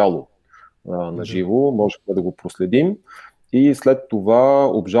излъчи изцяло на живо, можехме да го проследим. И след това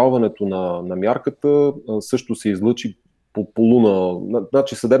обжалването на мярката също се излъчи по полуна.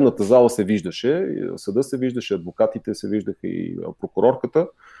 Значи съдебната зала се виждаше, съда се виждаше, адвокатите се виждаха и прокурорката.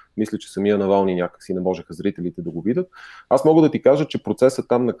 Мисля, че самия Навални някакси не можеха зрителите да го видят. Аз мога да ти кажа, че процесът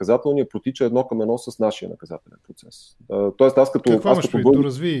там наказателния протича 1:1 с нашия наказателен процес. Тоест аз като... Какво имаш предвид?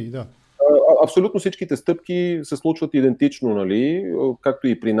 Доразви, да. Абсолютно всичките стъпки се случват идентично, нали, както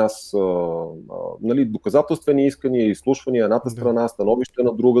и при нас, нали, доказателствени искания, изслушвания, едната страна, становище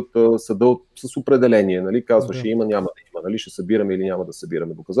на другата, съда с определение, нали, казваше има, няма да има, нали, ще събираме или няма да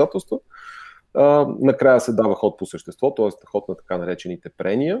събираме доказателства. Накрая се дава ход по същество, т.е. ход на така наречените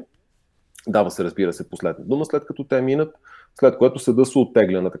прения. Дава се, разбира се, последна дума, след като те минат, след което съда се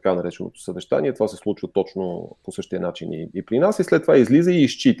оттегля на така нареченото съвещание. Това се случва точно по същия начин и при нас, и след това излиза и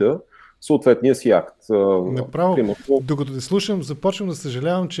изчита съответния си акт. Направо, докато те слушам, започвам да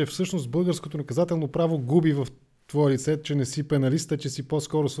съжалявам, че всъщност българското наказателно право губи в твое лице, че не си пеналист, че си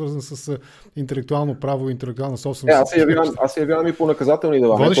по-скоро свързан с интелектуално право и интелектуална собственост. Аз се явявам и по наказателни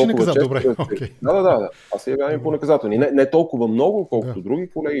дела. Водиш ли наказателни? Добре, окей. Да. Аз се явявам и по наказателни. Не толкова много, колкото други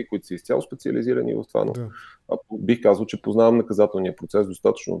колеги, които са изцяло специализирани в това, но бих казал, че познавам наказателния процес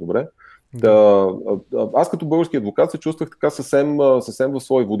достатъчно добре. Аз като български адвокат се чувствах така съвсем в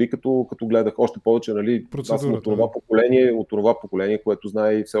свои води, като гледах още повече, нали, аз съм от това поколение, което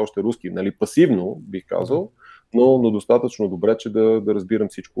знае и все още руски, нали, пасивно, бих казал, но достатъчно добре, че да разбирам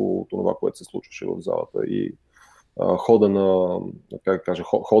всичко това, което се случваше в залата, и хода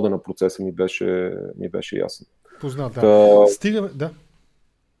на процеса ми беше ясен. Познат, да. Стигаме, да.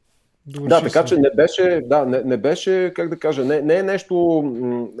 Да, така че не беше, как да кажа, не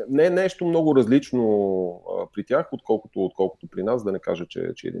е нещо много различно при тях, отколкото при нас, да не кажа, че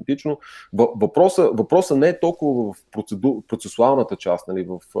е идентично. Въпросът не е толкова в процесуалната част, нали,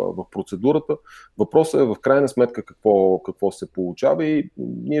 в процедурата. Въпросът е в крайна сметка какво се получава, и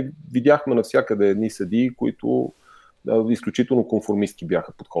ние видяхме навсякъде едни съдии, които изключително конформистки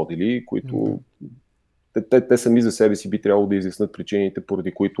бяха подходили, които те сами за себе си би трябвало да изяснат причините,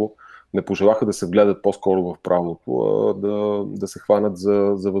 поради които не пожелаха да се вгледат по-скоро в правото, да се хванат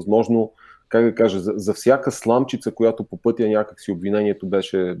за възможно, как да кажа, за всяка сламчица, която по пътя някакси обвинението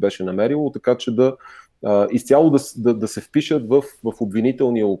беше намерило, така че изцяло да се впишат в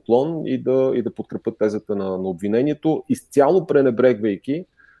обвинителния уклон и да подкрепят тезата на обвинението, изцяло пренебрегвайки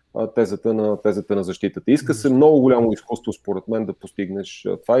тезата на защитата. Иска се много голямо изкуство, според мен, да постигнеш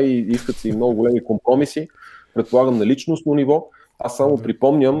това, и искат се и много големи компромиси, предполагам, на личностно ниво. Аз само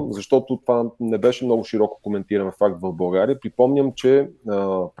припомням, защото това не беше много широко коментиран факт в България, припомням, че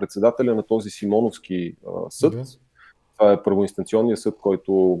председателя на този Симоновски съд, това е първоинстанционният съд,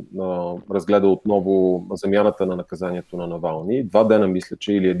 който разгледа отново замяната на наказанието на Навални, 2 дена, мисля,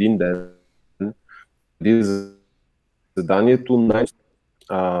 че, или 1 ден преди заседанието,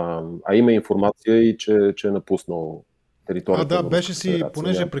 има информация и че е напуснал територията. Беше си,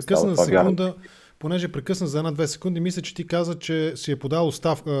 понеже прекъсна за 1-2 секунди, мисля, че ти каза, че си е подал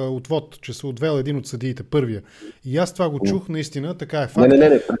отвод, че се отвел един от съдиите, първия. И аз това го чух, наистина, така е факт.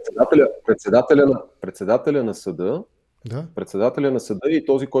 Не. Председателя на съда, председателя на съда и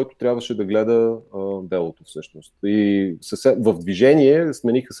този, който трябваше да гледа делото всъщност. И в движение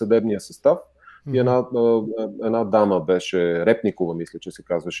смениха съдебния състав. И една дама беше, Репникова, мисля, че се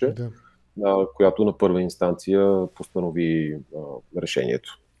казваше, която на първа инстанция постанови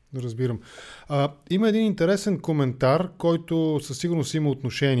решението. Разбирам. Има един интересен коментар, който със сигурност има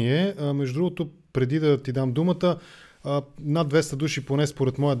отношение. Между другото, преди да ти дам думата, над 200 души, поне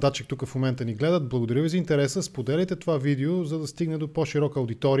според моя датчик тук в момента ни гледат. Благодаря ви за интереса. Споделяйте това видео, за да стигне до по-широка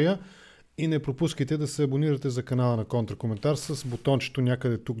аудитория. И не пропускайте да се абонирате за канала на Контракоментар с бутончето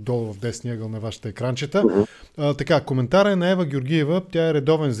някъде тук долу в десния ъгъл на вашите екранчета. Така, коментара е на Ева Георгиева. Тя е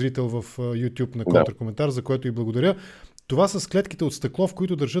редовен зрител в YouTube на Контракоментар, за което и благодаря. Това с клетките от стъкло, в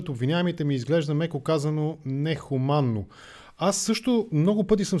които държат обвиняемите, ми изглежда, меко казано, нехуманно. Аз също много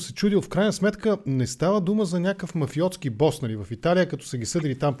пъти съм се чудил, в крайна сметка не става дума за някакъв мафиотски бос, нали? В Италия, като са ги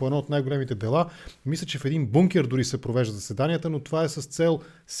съдили там по едно от най-големите дела, мисля, че в един бункер дори се провеждат заседанията, но това е с цел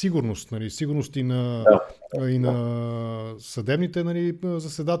сигурност, нали? Сигурност и на и на съдебните, нали,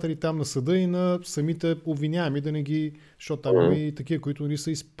 заседатели там на съда и на самите обвиняеми, да не ги, защото там има и такива, които нали,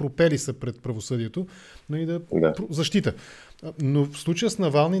 са изпропели са пред правосъдието, нали, да защита. Но в случая с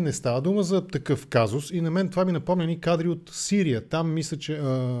Навални не става дума за такъв казус и на мен това ми напомня ни кадри от Сирия. Там мисля, че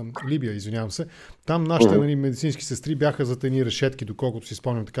Либия, извинявам се. Там нашите нали, медицински сестри бяха за тени решетки, доколкото си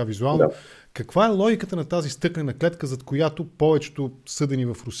спомням така визуално. Да. Каква е логиката на тази стъклена клетка, зад която повечето съдени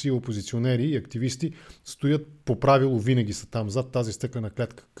в Русия опозиционери и активисти стоят по правило, винаги са там, зад тази стъклена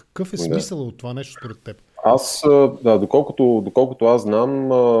клетка? Какъв е смисъл от това нещо според теб? Доколкото аз знам,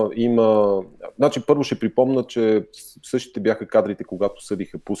 има... Значи първо ще припомня, че същите бяха кадрите, когато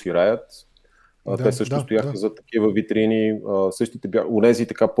съдиха Pussy Riot. Те също стояха за такива витрини. Същите бяха унези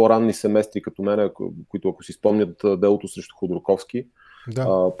така по-ранни семестри като мен, които ако си спомнят делото срещу Ходорковски.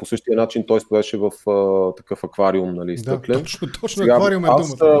 По същия начин той стоеше в такъв аквариум, нали, стъклен. Точно аквариум е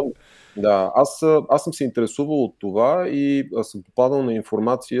думата. Аз съм се интересувал от това и съм попадал на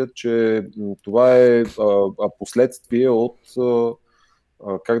информация, че това е последствие от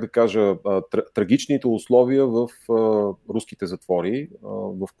как да кажа, трагичните условия в руските затвори,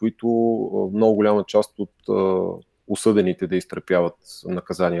 в които много голяма част от осъдените да изтърпяват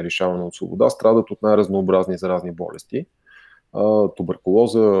наказание лишаване от свобода страдат от най-разнообразни заразни болести.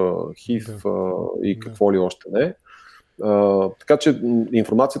 Туберкулоза, ХИВ и какво ли още не. Така че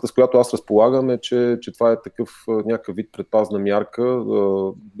информацията, с която аз разполагам е, че това е такъв някакъв вид предпазна мярка,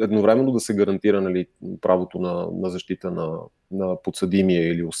 едновременно да се гарантира нали, правото на защита на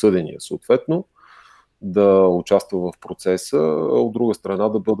подсъдимия или осъдения съответно, да участва в процеса, а от друга страна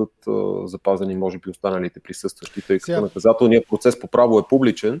да бъдат запазени може би останалите присъстващи, тъй като наказателният процес по право е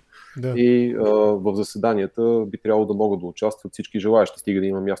публичен и в заседанията би трябвало да могат да участват всички желаещи, стига да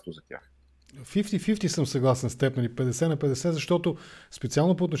има място за тях. 50-50 съм съгласен с теб, нали, 50/50, защото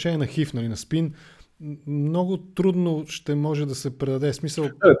специално по отношение на ХИВ, нали, на СПИН, много трудно ще може да се предаде смисъл.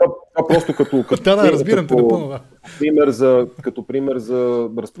 Това просто като разбирам те напълно. Като пример за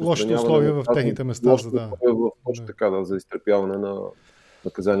разпространяване лошите условия в техните места, точно така, за изтърпяване на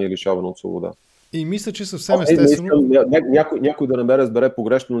наказание лишаване от свобода. И мисля, че съвсем естествено... Някой да не ме разбере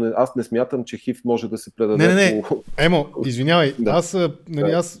погрешно, но аз не смятам, че ХИВ може да се предаде. Не. Емо, извинявай, аз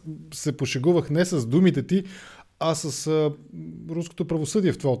се пошегувах не с думите ти, а с руското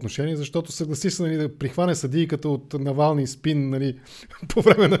правосъдие в това отношение, защото съгласи се нали, да прихване съдийката от Навални СПИН нали, по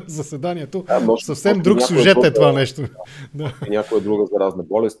време на заседанието. Съвсем друг сюжет е това нещо. Някоя друга заразна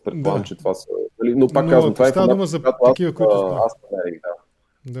болест, предполагам, че това са... Но пак казвам, това е дума за такива, които... Аз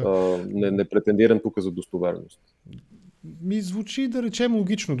не претендирам тук за достоверност. Ми звучи, да речем,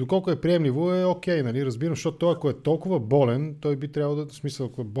 логично. Доколко е приемливо е окей, нали? Разбирам, защото той, ако е толкова болен, той би трябвало в смисъл,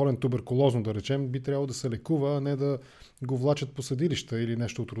 ако е болен туберкулозно, да речем, би трябвало да се лекува, а не да го влачат по съдилища или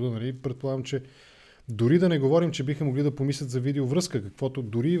нещо от рода, нали? Предполагам, че дори да не говорим, че биха могли да помислят за видеовръзка, каквото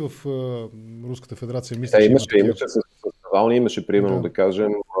дори в Руската федерация мисля, имаше с Навални, имаше примерно, да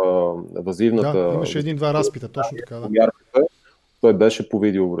кажем, вазивната... имаше един-два разпита, точно така. Той беше по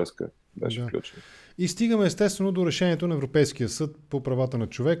видеовръзка. Беше включен. И стигаме естествено до решението на Европейския съд по правата на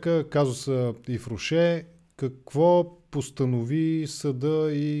човека, казуса Ифруше. Какво постанови съда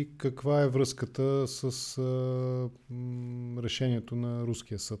и каква е връзката с решението на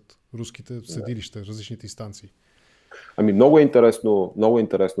Руския съд, руските съдилища, различните инстанции? Много е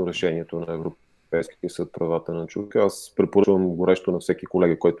интересно решението на Европейския съд правата на човека. Аз препоръчвам горещо на всеки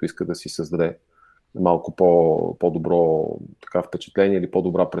колега, който иска да си създаде малко по-добро така впечатление или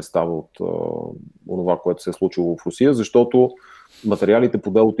по-добра представа от това, което се е случило в Русия, защото материалите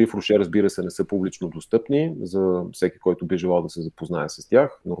по делото Ифруше, разбира се, не са публично достъпни за всеки, който би желал да се запознае с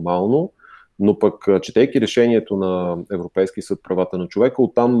тях, нормално, но пък четейки решението на Европейски съд правата на човека,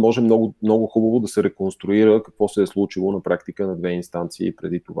 оттам може много, много хубаво да се реконструира какво се е случило на практика на две инстанции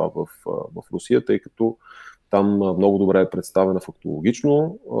преди това в Русия, тъй като там много добре е представена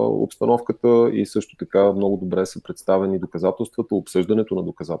фактологично обстановката и също така много добре са представени доказателствата, обсъждането на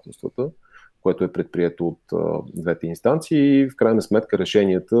доказателствата, което е предприето от двете инстанции и в крайна сметка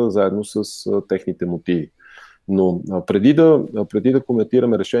решенията заедно с техните мотиви. Но преди да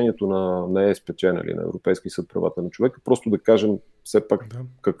коментираме решението на ЕСПЧ, нали, на Европейски съд правата на човека, просто да кажем все пак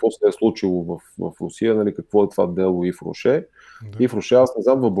какво се е случило в Русия, нали, какво е това дело Ифруше. Ифруше, аз не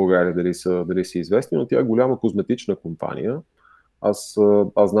знам в България дали са известни, но тя е голяма козметична компания, Аз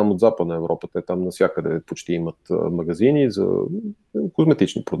знам от Западна Европа, те там навсякъде почти имат магазини за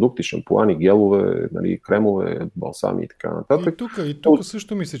козметични продукти, шампуани, гелове, нали, кремове, балсами и така нататък. И тук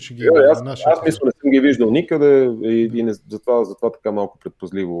също мисля, че ги има на нашия Аз мисля, не съм ги виждал никъде и затова така малко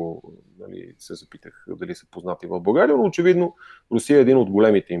предпазливо, нали, се запитах дали са познати в България, но очевидно Русия е един от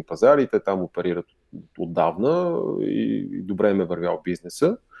големите им пазари, те там оперират отдавна и добре им е вървял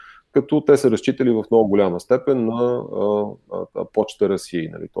бизнеса, като те са разчитали в много голяма степен на почта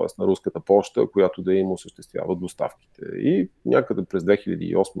Русия, нали, т.е. на руската почта, която да им осъществява доставките. И някъде през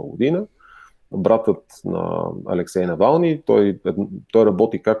 2008 година братът на Алексей Навални, той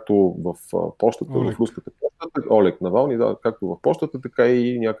работи както в почтата, в руската почта, Олег Навални, да, както в почтата, така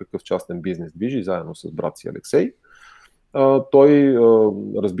и някакъв частен бизнес движи, заедно с брат си Алексей. Той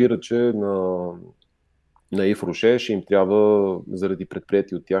разбира, че на Ифруше ще им трябва, заради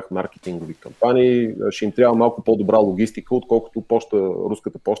предприети от тях маркетингови кампании, ще им трябва малко по-добра логистика, отколкото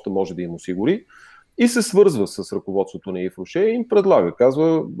руската почта може да им осигури. И се свързва с ръководството на Ифруше и им предлага.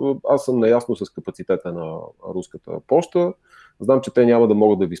 Казва, аз съм наясно с капацитета на руската почта, знам, че те няма да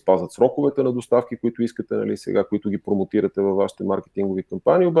могат да ви спазат сроковете на доставки, които искате, нали, сега, които ги промотирате във вашите маркетингови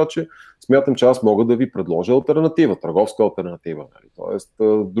кампании, обаче смятам, че аз мога да ви предложа алтернатива, търговска алтернатива. Нали, тоест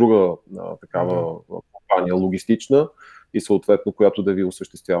друга такава компания логистична и съответно, която да ви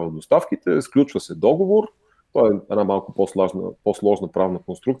осъществява доставките. Сключва се договор. Това е една малко по-сложна правна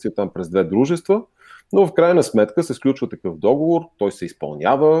конструкция, там през две дружества, но в крайна сметка се сключва такъв договор, той се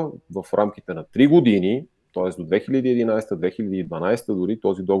изпълнява в рамките на 3 години, т.е. до 2011-2012 дори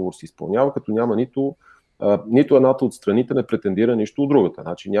този договор се изпълнява, като няма нито едната от страните не претендира нищо от другата.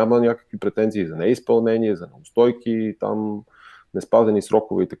 Значи няма някакви претензии за неизпълнение, за неустойки, там неспазени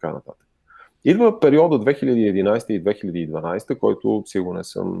срокове и така нататък. Идва периода 2011 и 2012, който сигурно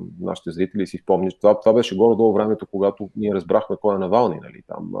съм, нашите зрители си спомнят. Това беше горе-долу времето, когато ние разбрахме кой е Навални. Нали?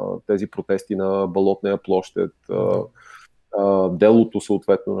 Там тези протести на Болотния площад, делото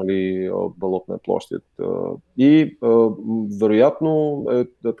съответно, нали, от Болотния площад. И вероятно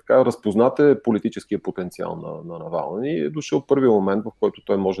така разпознате политическия потенциал на Навални. Е дошъл първият момент, в който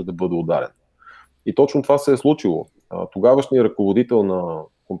той може да бъде ударен. И точно това се е случило. Тогавашният ръководител на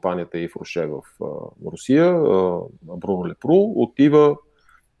компанията Ифруше в Русия, Бруно Лепру, отива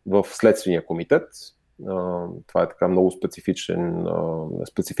в следствения комитет. Това е така много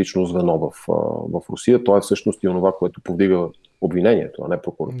специфично звено в Русия. Това е всъщност и онова, което повдига обвинението, а не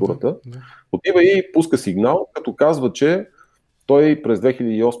прокуратурата. Отива и пуска сигнал, като казва, че той през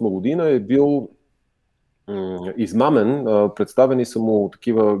 2008 година е бил измамен, представени са му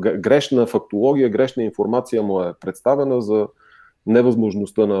такива грешна фактология, грешна информация му е представена за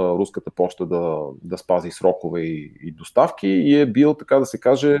невъзможността на руската почта да спази срокове и доставки и е бил, така да се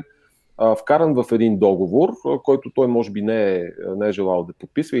каже, вкаран в един договор, който той може би не е желал да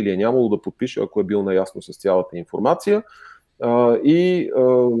подписва или е нямало да подпише, ако е бил наясно с цялата информация и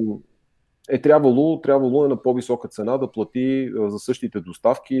е трябвало на по-висока цена да плати за същите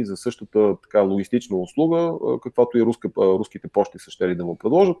доставки, за същата така логистична услуга, каквато и руските почти са щели да му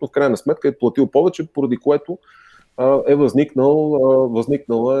предложат, но в крайна сметка е платил повече, поради което е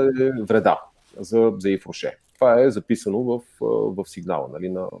възникнала вреда за Ифруше. Това е записано в сигнала,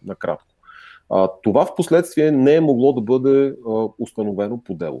 нали, накратко. Това в последствие не е могло да бъде установено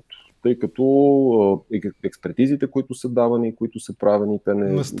по делото, тъй като експертизите, които са давани, които са правени,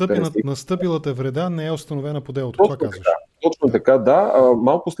 Настъпилата вреда не е установена по делото, това казваш. Точно така, да.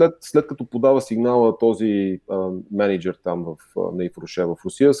 Малко след като подава сигнала този менеджер там на Ифруше в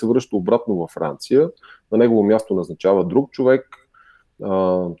Русия, се връща обратно във Франция. На негово място назначава друг човек.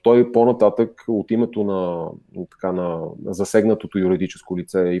 Той по-нататък от името на засегнатото юридическо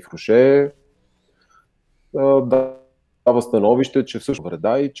лице Ифруше дава становище, че всъщност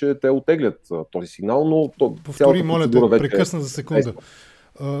вреда и че те оттеглят този сигнал, но повтори, моля те, прекъсна за секунда.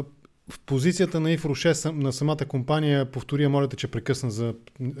 В позицията на Ифруше на самата компания, повтори, моля те, че прекъсна за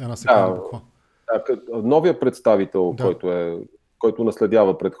една секунда. Новия представител, който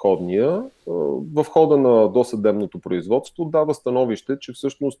наследява предходния, в хода на досъдебното производство дава становище, че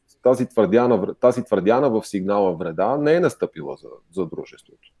всъщност тази твърдяна в сигнала вреда не е настъпила за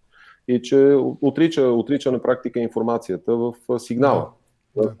дружеството. И че отрича на практика информацията в сигнала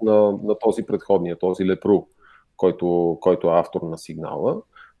на този предходния, този Лепру, който е автор на сигнала.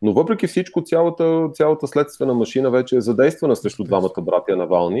 Но въпреки всичко цялата следствена машина вече е задействана срещу двамата братя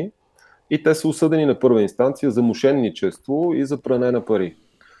Навални и те са осъдени на първа инстанция за мошенничество и за пране на пари.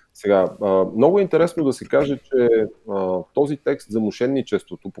 Сега, много е интересно да се каже, че този текст за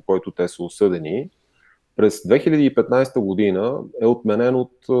мошенничеството, по който те са осъдени, през 2015 година е отменен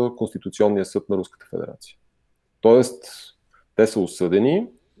от Конституционния съд на Руската федерация. Тоест, Те са осъдени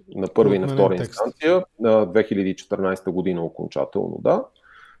на първа и на втора инстанция на 2014 година окончателно, да.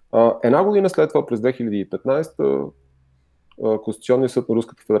 Една година след това, през 2015, Конституционният съд на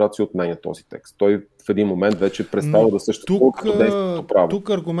Руската федерация отменя този текст. Той в един момент вече престава да съществува като действащото право. Тук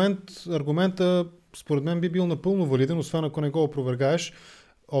аргумента според мен би бил напълно валиден, освен ако не го опровергаеш.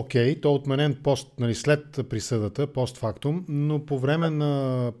 Окей, той е отменен след присъдата, постфактум, но по време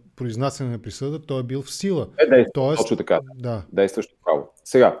на произнасяне на присъдата той е бил в сила. Точно така. Да. Действащо право.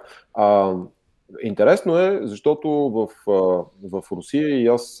 Сега, интересно е, защото в Русия и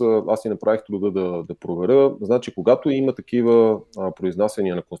аз си направих труда да проверя. Значи, когато има такива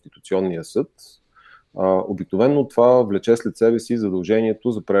произнасяния на Конституционния съд, обикновено това влече след себе си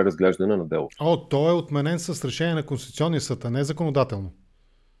задължението за преразглеждане на делото. Той е отменен с решение на Конституционния съд, а не законодателно.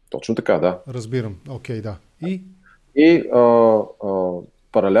 Точно така, да. Разбирам. Окей, да. И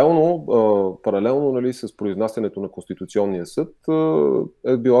паралелно нали, с произнасянето на Конституционния съд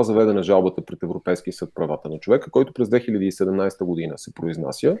е била заведена жалбата пред Европейския съд правата на човека, който през 2017 година се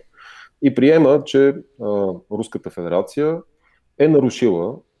произнася и приема, че Руската федерация е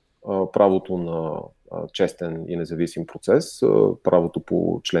нарушила правото на честен и независим процес, правото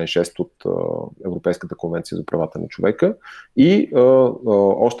по член 6 от Европейската конвенция за правата на човека и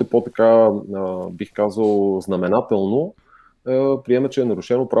още по-така, бих казал, знаменателно приема, че е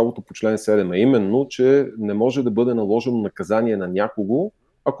нарушено правото по член 7, а именно, че не може да бъде наложено наказание на някого,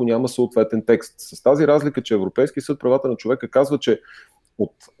 ако няма съответен текст. С тази разлика, че Европейски съд правата на човека казва, че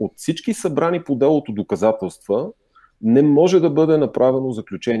от всички събрани по делото доказателства не може да бъде направено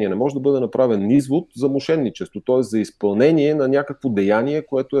заключение, не може да бъде направен извод за мошенничество, т.е. за изпълнение на някакво деяние,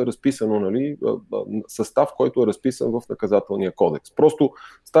 което е разписано, нали, състав, който е разписан в наказателния кодекс. Просто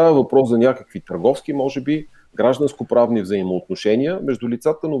става въпрос за някакви търговски, може би, гражданско-правни взаимоотношения между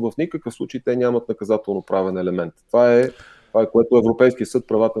лицата, но в никакъв случай те нямат наказателно-правен елемент. Това е което Европейския съд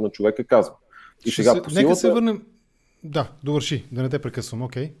правата на човека казва. И сега нека се върнем. Да, довърши, да не те прекъсвам,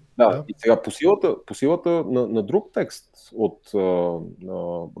 окей. Да, и сега по силата на друг текст от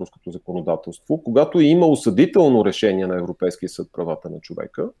руското законодателство, когато има осъдително решение на Европейския съд правата на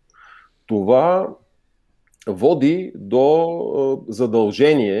човека, това води до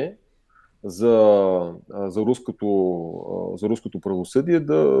задължение за руското правосъдие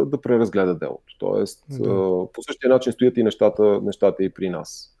да преразгледа делото. Тоест, по същия начин стоят и нещата и при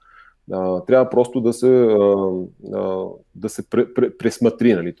нас. Трябва просто да се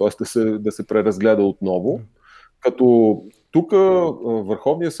пресмътри, нали? Т.е. да се преразгледа отново. Като тук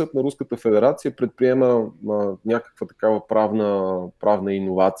Върховният съд на Руската федерация предприема някаква такава правна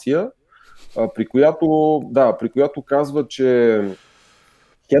иновация, при която казва, че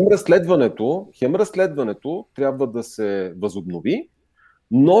хем разследването трябва да се възобнови,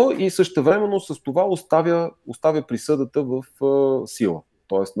 но и същевременно с това оставя присъдата в сила.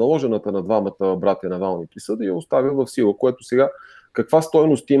 Т.е. наложената на двамата братя Навални присъда я оставя в сила, което сега каква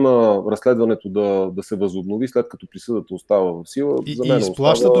стойност има разследването да се възобнови, след като присъдата остава в сила? За мен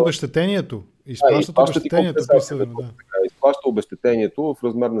изплащат обезщетението. Изплащат обезщетението в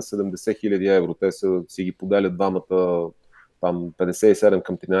размер на 70 000 евро. Те си ги поделят двамата, там 57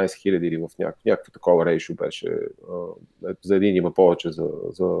 към 13 000 или в някакво такова рейшо беше. За един има повече,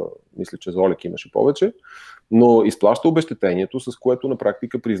 мисля, че за Олег имаше повече, но изплаща обезщетението, с което на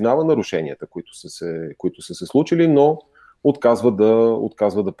практика признава нарушенията, които са се случили, но отказва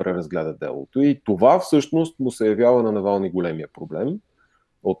да преразгледа делото. И това всъщност му се явява на Навални големия проблем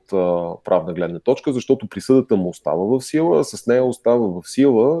от правна гледна точка, защото присъдата му остава в сила, а с нея остава в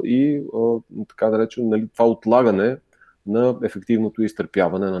сила и така да речем, нали, това отлагане на ефективното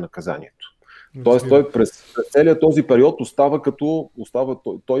изтърпяване на наказанието. Тоест той през целият този период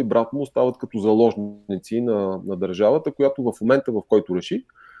той и брат му остават като заложници на държавата, която в момента, в който реши,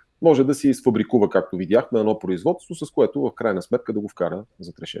 може да си изфабрикува, както видяхме, едно производство, с което в крайна сметка да го вкара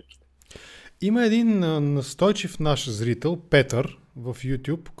зад решетките. Има един настойчив наш зрител, Петър, в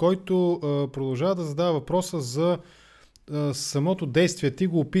YouTube, който продължава да задава въпроса за самото действие. Ти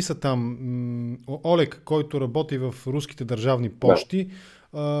го описа там. Олег, който работи в руските държавни пощи,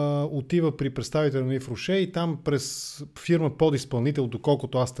 отива при представител на Ифруше и там през фирма подизпълнител,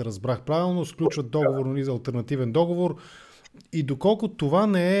 доколкото аз те разбрах правилно, сключват договор за алтернативен договор. И доколко това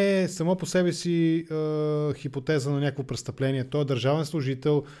не е само по себе си хипотеза на някакво престъпление, той е държавен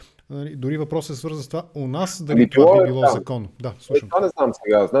служител, дори въпросът е свързан с това у нас, дали това би било законно. Да, слушам. Това не знам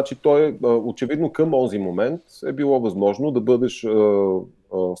сега. Значи той очевидно към този момент е било възможно да бъдеш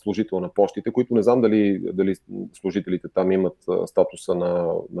служител на пощите, които не знам дали служителите там имат статуса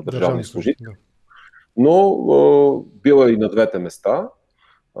на държавни служители. Да. Но била и на двете места.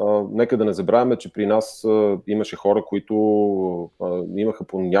 Нека да не забравяме, че при нас имаше хора, които имаха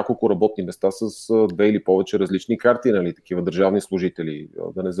по няколко работни места с 2 или повече различни карти, нали, такива държавни служители.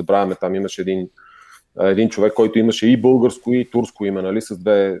 Да не забравяме, там имаше един човек, който имаше и българско, и турско име, нали, с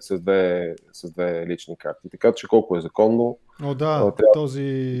две лични карти. Така че колко е законно.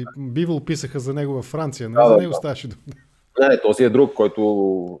 Този Бивол писаха за него във Франция, нали? За него ставаше дума. Не, този е друг,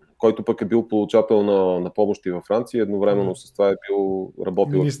 който пък е бил получател на помощи във Франция, едновременно с това е бил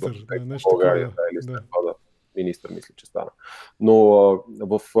работил министър, в България. Министър, мисля, че стана. Но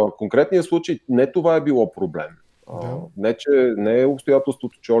в конкретния случай не това е било проблем. Не е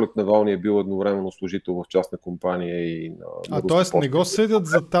обстоятелството, че Олег Навални е бил едновременно служител в частна компания и на т.е. не го съдят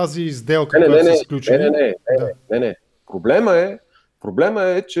за тази сделка, която са сключили? Не. Проблема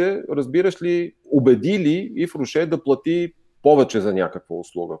е, че, разбираш ли, убедили и Фруше да плати повече за някаква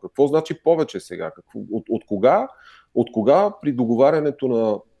услуга. Какво значи повече сега? От кога при договарянето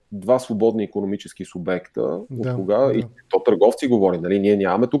на два свободни икономически субекта, и то търговци говори, нали? Ние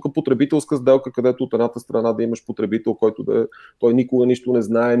нямаме тук потребителска сделка, където от едната страна да имаш потребител, който той никога нищо не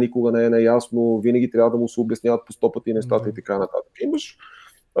знае, никога не е наясно, винаги трябва да му се обясняват по 100 пъти нещата и така нататък. Имаш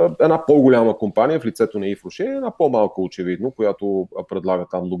една по-голяма компания в лицето на Ифруше, една по-малка очевидно, която предлага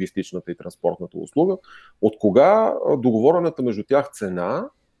там логистичната и транспортната услуга. От кога договорената между тях цена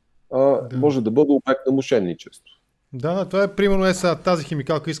може да бъде обект на мошенничество? Това е примерно тази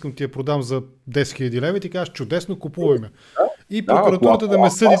химикалка искам ти я продам за 10 000 лева и ти кажеш чудесно, купувай ме. И прокуратурата да ме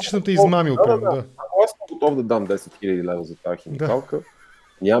съди, че съм те измамил. Ако аз съм готов да дам 10 000 лева за тази химикалка,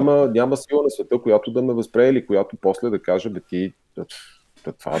 няма сила на света, която да ме възпре или която после да каже,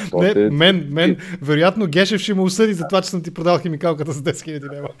 Мен, вероятно Гешев ще ме осъди за това, че съм ти продал химикалката за 10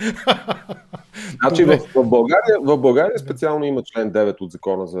 000 лева. Значи в България специално има член 9 от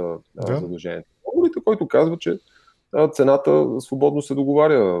закона за задължението. Който казва, че цената свободно се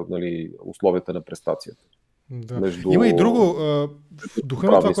договаря, нали, условията на престацията. Има и друго,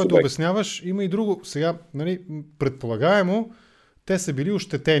 духа на това, което обясняваш, има и друго. Сега, нали, предполагаемо, те са били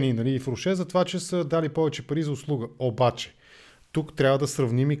ощетени, нали, в Руше за това, че са дали повече пари за услуга. Обаче, тук трябва да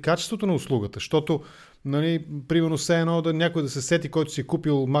сравним и качеството на услугата, защото, нали, примерно все едно някой да се сети, който си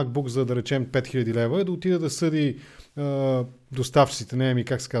купил MacBook за да речем 5000 лева, да отида да съди доставчиците,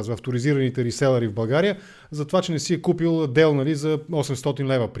 как се казва, авторизираните реселери в България, за това, че не си е купил Dell, нали, за 800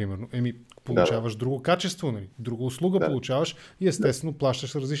 лева, примерно. Получаваш друго качество, нали, друга услуга получаваш и естествено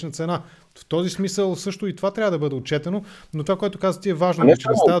плащаш различна цена. В този смисъл също и това трябва да бъде отчетено, но това, което каза ти е важно.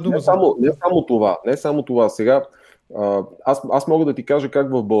 Не само това. Сега аз мога да ти кажа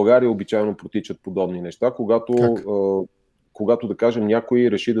как в България обичайно протичат подобни неща, когато да кажем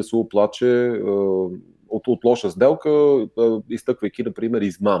някой реши да се оплаче от лоша сделка, изтъквайки, например,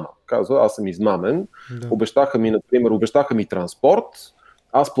 измама. Казва, аз съм измамен, обещаха ми транспорт,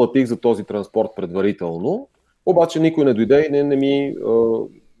 аз платих за този транспорт предварително, обаче никой не дойде и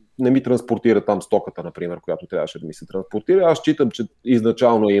не ми транспортира там стоката, например, която трябваше да ми се транспортира. Аз считам, че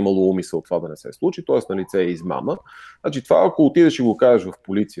изначално е имало умисъл това да не се случи, т.е. на лице е измама. Значи това, ако отидеш и го кажеш в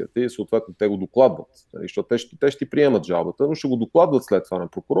полицията и съответно те го докладват, защото те ще приемат жалбата, но ще го докладват след това на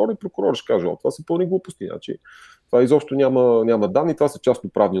прокурор и прокурор ще каже, това са пълни глупости. Значи, това изобщо няма данни, това са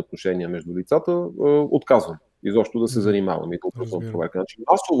частноправни отношения между лицата, отказвам изобщо да се занимавам и да упълнявам проверка. Значи,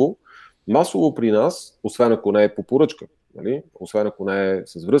 масово при нас, освен ако не е по поръчка, нали? Освен ако не е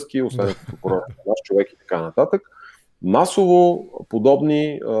с връзки, освен ако прокурор е наш човек и така нататък, масово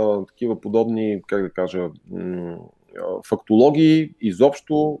подобни, как да кажа, фактологии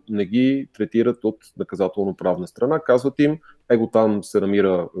изобщо не ги третират от наказателно-правна страна. Казват им, там се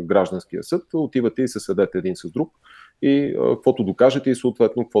намира гражданския съд, отивате и се съдете един с друг и каквото докажете и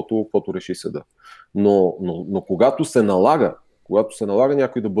съответно каквото реши съда. Но когато се налага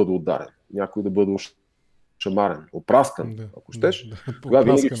някой да бъде ударен, някой да бъде шамарен, опраскан, ако щеш, тогава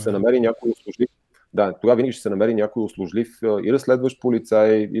винаги ще се намери някой услужлив. Тогава винаги ще се намери някой услужлив и разследващ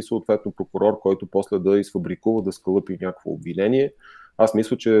полицай и съответно прокурор, който после да изфабрикува, да скалъпи някакво обвинение. Аз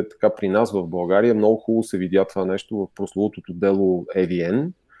мисля, че така при нас в България много хубаво се видя това нещо в прословутото дело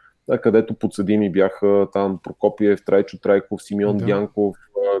ЕВН, където подсъдими бяха там Прокопиев, Трайчо Трайков, Симеон Дянков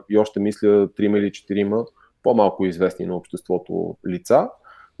и още мисля 3 или 4 по-малко известни на обществото лица,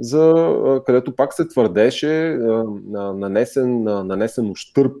 където пак се твърдеше нанесен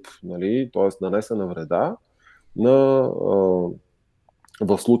ущърб, нали, т.е. нанесена вреда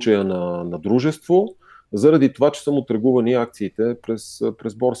в случая на дружество, заради това, че са му търгувани акциите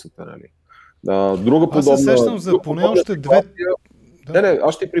през борсата. Нали. Друга подобна... Аз се сещам за поне още две...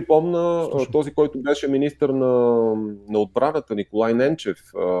 Аз ще припомна този, който беше министър на отбраната, Николай Ненчев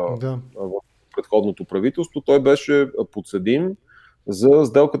в предходното правителство. Той беше подсъдим за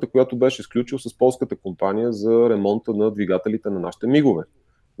сделката, която беше сключил с полската компания за ремонта на двигателите на нашите мигове.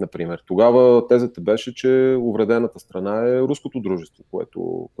 Например, тогава тезата беше, че увредената страна е руското дружество,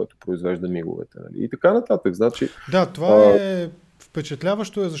 което произвежда миговете. Нали? И така нататък. Значи, Да, това е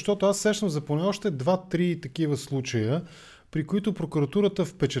впечатляващо, защото аз сещам за поне още 2-3 такива случая, при които прокуратурата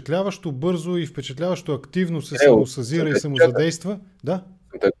впечатляващо бързо и впечатляващо активно се самосъзира и самозадейства. Да.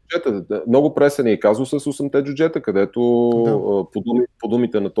 Много пресен е и казус с 8-те джуджета, където по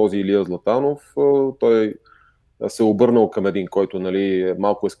думите на този Илия Златанов, той се обърнал към един, който нали,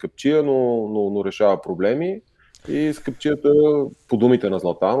 малко е скъпчия, но решава проблеми. И скъпчията, по думите на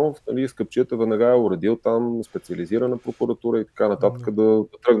Златанов, нали, скъпчията веднага е уредил там специализирана прокуратура и така нататък да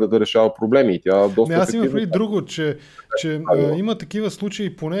тръгне да решава проблеми. И тя доста аз имах преди друго, че има такива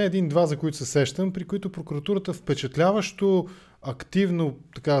случаи, поне един-два, за които се сещам, при които прокуратурата впечатляващо активно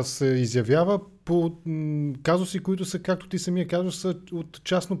така се изявява по казуси, които са, както ти самия казваш, са от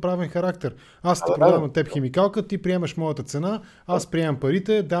частно-правен характер. Аз ти продавам на теб химикалка, ти приемаш моята цена, аз приемам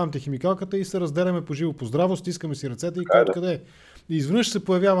парите, давам ти химикалката и се разделяме по живо по здраво, стискаме си ръцете и кой откъде е. И изведнъж се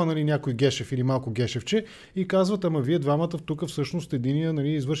появява нали, някой Гешев или малко Гешевче и казват, ама вие двамата тук всъщност единия нали,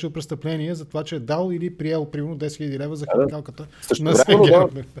 извършил престъпление за това, че е дал или приел примерно 10 000 лева за химикалката на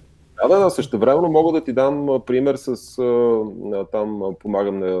Сенгер. Същевременно мога да ти дам пример с там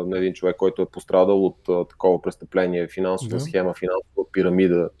помагам на един човек, който е пострадал от такова престъпление, финансова схема, финансова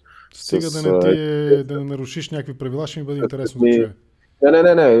пирамида. Стига да не нарушиш някакви правила, ще ми бъде интересно да чуя.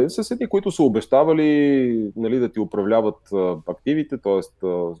 Не. С едни, които са обещавали нали, да ти управляват активите, т.е.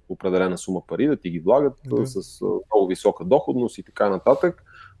 определена сума пари, да ти ги влагат с много висока доходност и така нататък.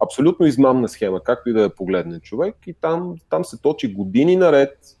 Абсолютно измамна схема, както и да я погледне човек. И там се точи години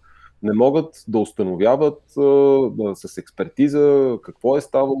наред. Не могат да установяват с експертиза какво е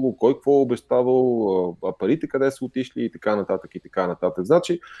ставало, кой какво е обещавал, парите къде са отишли и така нататък и така нататък.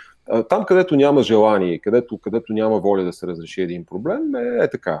 Значи, там където няма желание, където няма воля да се разреши един проблем, е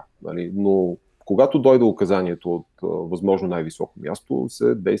така. Нали? Но когато дойде указанието от възможно най-високо място,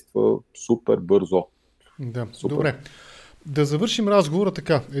 се действа супер бързо. Да, супер. Добре. Да завършим разговора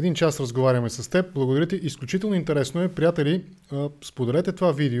така. 1 час разговаряме с теб. Благодаря ти. Изключително интересно е. Приятели, споделете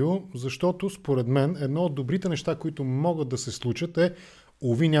това видео, защото според мен едно от добрите неща, които могат да се случат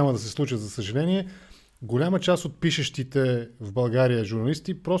уви няма да се случат, за съжаление, голяма част от пишещите в България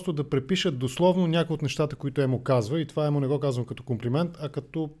журналисти просто да препишат дословно някои от нещата, които му казва и това не го казвам като комплимент, а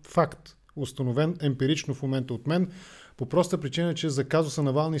като факт, установен емпирично в момента от мен. По проста причина, че за казуса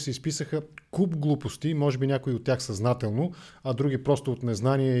Навални се изписаха куп глупости, може би някои от тях съзнателно, а други просто от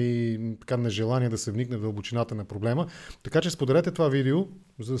незнание и така нежелание да се вникне в дълбочината на проблема. Така че споделете това видео,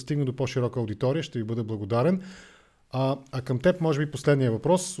 за да стигне до по-широка аудитория, ще ви бъда благодарен. А към теб може би последния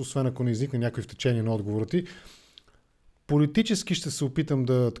въпрос, освен ако не изникне някой в течение на отговора ти. Политически ще се опитам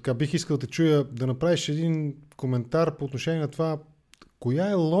бих искал да те чуя, да направиш един коментар по отношение на това, коя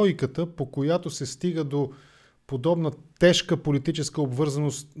е логиката, по която се стига до подобна тежка политическа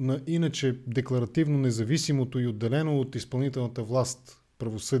обвързаност на иначе декларативно независимото и отделено от изпълнителната власт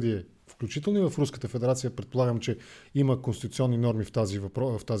правосъдие, включително и в Руската федерация, предполагам, че има конституционни норми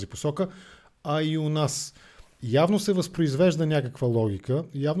в тази посока, а и у нас. Явно се възпроизвежда някаква логика,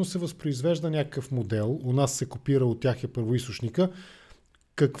 явно се възпроизвежда някакъв модел, у нас се копира от тях първоизточника.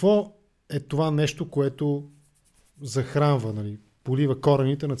 Какво е това нещо, което захранва, нали, полива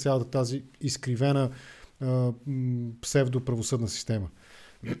корените на цялата тази изкривена псевдоправосъдна система?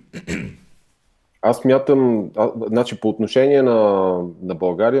 Аз мятам, значи по отношение на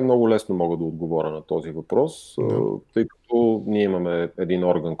България много лесно мога да отговоря на този въпрос, тъй като ние имаме един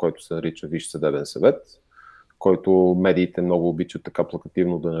орган, който се нарича Висш съдебен съвет, който медиите много обичат така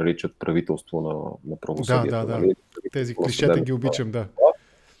плакативно да наричат правителство на правосъдието. Да. Нали? Тези клишета ги обичам, да.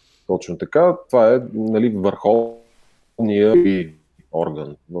 Точно така. Това е нали, върховния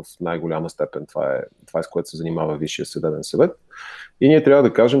орган в най-голяма степен. Това е с което се занимава Висшия съдебен съвет. И ние трябва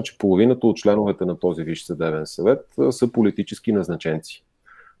да кажем, че половината от членовете на този Висш съдебен съвет са политически назначенци.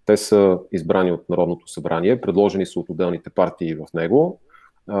 Те са избрани от Народното събрание, предложени са от отделните партии в него.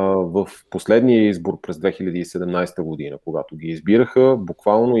 В последния избор през 2017 година, когато ги избираха,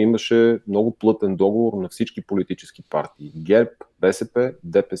 буквално имаше много плътен договор на всички политически партии. ГЕРБ, БСП,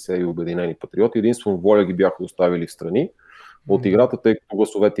 ДПС и Обединени патриоти. Единствено Воля ги бяха оставили в страни от играта, тъй като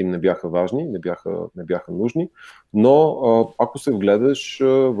гласовете им не бяха важни, не бяха нужни. Но ако се вгледаш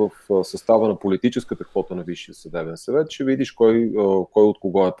в състава на политическата квота на Висшия съдебен съвет, ще видиш кой от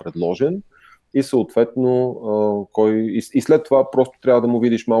кого е предложен и съответно и след това просто трябва да му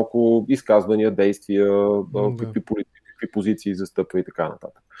видиш малко изказвания, действия, какви позиции застъпва и така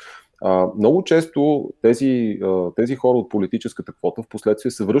нататък. Много често тези хора от политическата квота в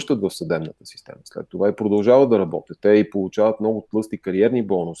последствие се връщат в съдебната система след това и продължават да работят. Те и получават много тлъсти кариерни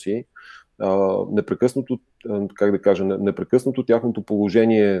бонуси. Непрекъснато, непрекъснато тяхното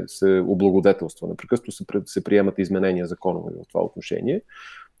положение се облагодетелства, непрекъснато се приемат изменения законови в това отношение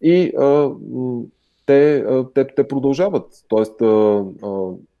и те продължават. Тоест,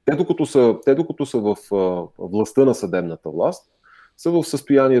 те докато са в властта на съдебната власт, са в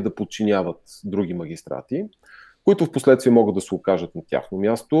състояние да подчиняват други магистрати, които в последствие могат да се окажат на тяхно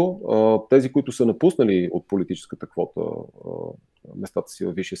място. Тези, които са напуснали от политическата квота местата си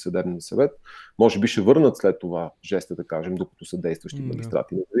във Висшия съдебен съвет, може би ще върнат след това жеста, да кажем, докато са действащи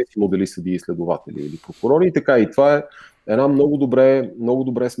магистрати, независимо дали съдии, следователи или прокурори. И така, и това е една много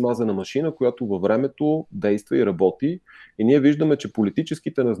добре смазана машина, която във времето действа и работи. И ние виждаме, че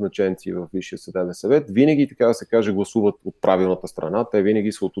политическите назначенци в Висшия съдебен съвет винаги, така да се каже, гласуват от правилната страна. Те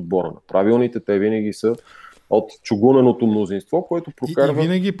винаги са от отбора на правилните, те винаги са от чугуненото мнозинство, което прокарва... И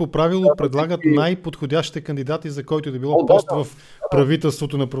винаги по правило предлагат най-подходящите кандидати, за който да било пост в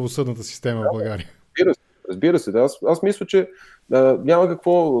правителството на правосъдната система в България. Разбира се. Аз мисля, че няма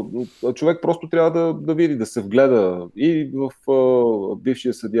какво. Човек просто трябва да види, да се вгледа и в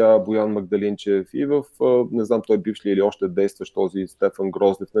бившия съдия Боян Магдалинчев, и в, не знам той бивш ли или още действащ този Стефан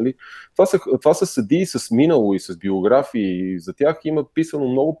Грознев. Нали? Това са съдии с минало и с биографии. За тях има писано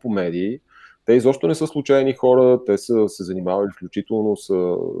много по медии. Те изобщо не са случайни хора, те са се занимавали, включително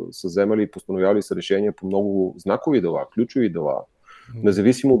са вземали и постановявали са решения по много знакови дела, ключови дела.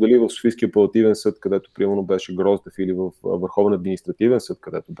 Независимо дали в Софийския апелативен съд, където примерно беше Гроздев, или в Върховен административен съд,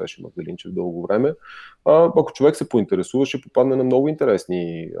 където беше Магдалинчев дълго време, ако човек се поинтересува, ще попадне на много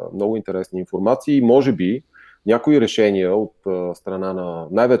интересни информации и може би някои решения от страна на,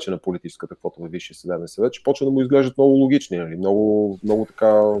 най-вече на политическата квота във Висшия съдебен съвет, ще почва да му изглеждат много логични, нали?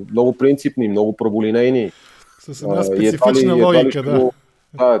 Много принципни, много праволинейни. С една специфична логика,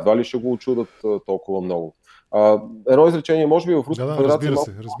 едва ли ще го очудат толкова много. Едно изречение, може би в Руската федерация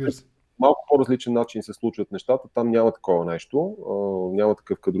малко по-различен начин се случват нещата. Там няма такова нещо, няма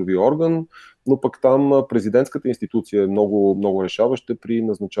такъв кадрови орган, но пък там президентската институция е много, много решаваща при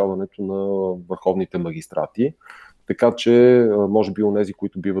назначаването на върховните магистрати. Така че, може би, онези,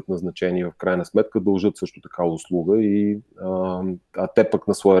 които биват назначени в крайна сметка, дължат също така услуга а те пък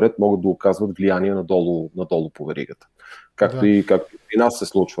на своя ред могат да оказват влияние надолу по веригата. Както и при нас се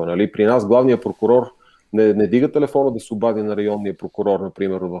случва. Нали? При нас главният прокурор не дига телефона да се обади на районния прокурор,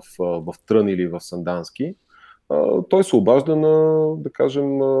 например, в Трън или в Сандански. Той се обажда на, да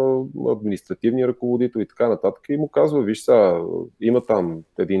кажем, административния ръководител и така нататък и му казва, виж сега, има там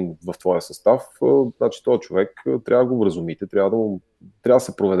един в твоя състав, значи този човек трябва да го вразумите, трябва да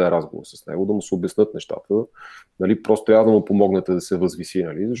се проведе разговор с него, да му се обяснат нещата, нали, просто трябва да му помогнете да се възвиси,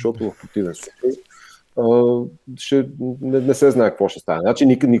 нали, защото в противен случай не се знае какво ще стане. Значи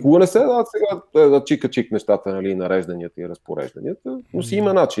никога не се дадат сега да чика-чик нещата, нали, нарежданията и разпорежданията, но си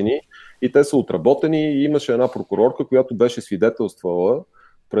има начини и те са отработени. И имаше една прокурорка, която беше свидетелствала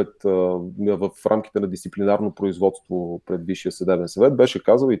в рамките на дисциплинарно производство пред Висшия съдебен съвет, беше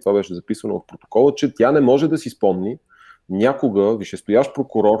казала, и това беше записано в протокола, че тя не може да си спомни някога висшестоящ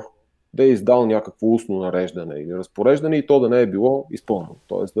прокурор да е издал някакво устно нареждане или разпореждане и то да не е било изпълнено,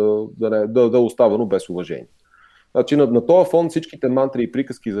 т.е. да е оставено без уважение. Значи на този фон всичките мантри и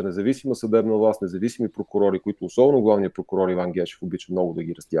приказки за независима съдебна власт, независими прокурори, които особено главният прокурор Иван Гешев обича много да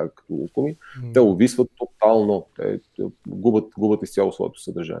ги разтяга като лукоми, те увисват тотално, те губят изцяло своето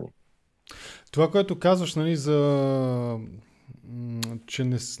съдържание. Това, което казваш, нали,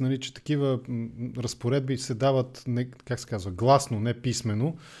 че такива разпоредби се дават, как се казва, гласно, не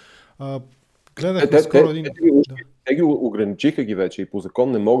писмено. Гледах скоро един... Те ги ограничиха ги вече и по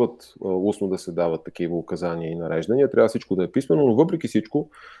закон не могат устно да се дават такива указания и нареждания. Трябва всичко да е писмено, но въпреки всичко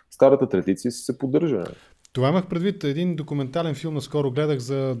старата традиция си се поддържа. Това имах предвид. Един документален филм наскоро гледах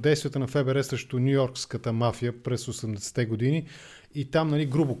за действията на ФБР срещу нюйоркската мафия през 80-те години. И там, нали,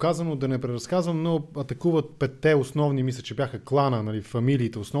 грубо казано, да не преразказвам, но атакуват 5-те основни, мисля, че бяха клана, нали,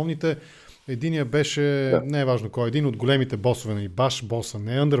 фамилиите основните. Единия беше, не е важно кой, един от големите босове, нали, баш боса,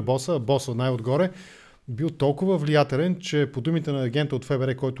 не андърбоса, а боса най-отгоре, бил толкова влиятелен, че по думите на агента от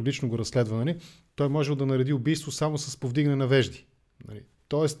ФБР, който лично го разследва, нали, той можел да нареди убийство само с повдигане на вежди. Нали.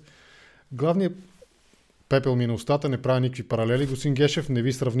 Тоест, главният пепел ми на устата, не правя никакви паралели, господин Гешев, не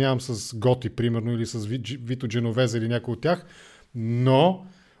ви сравнявам с Готи, примерно, или с Вито Дженовезе или някой от тях, но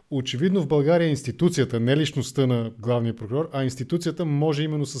очевидно в България институцията, не личността на главния прокурор, а институцията може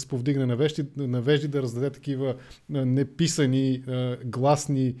именно с повдигане на вежди да раздаде такива неписани,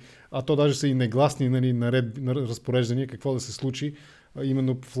 гласни, а то даже са и негласни, нали, разпореждания, какво да се случи,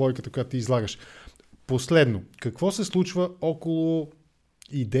 именно в логиката, която ти излагаш. Последно, какво се случва около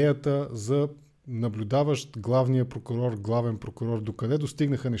идеята за наблюдаващ главния прокурор, главен прокурор? Докъде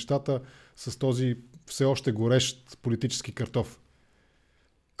достигнаха нещата с този все още горещ политически картоф?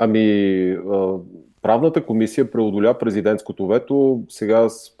 Правната комисия преодоля президентското вето. Сега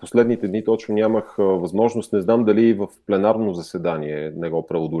с последните дни точно нямах възможност. Не знам дали в пленарно заседание не го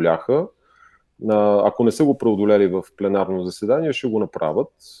преодоляха. Ако не са го преодолели в пленарно заседание, ще го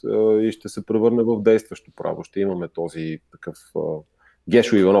направят и ще се превърне в действащо право. Ще имаме този такъв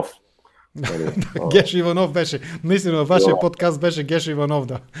Гешо Иванов. Гешо Иванов беше. Наистина, във вашия подкаст беше Гешо Иванов,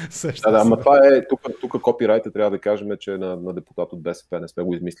 да. Ама това е, тук копирайта трябва да кажем, че на депутат от БСП не сме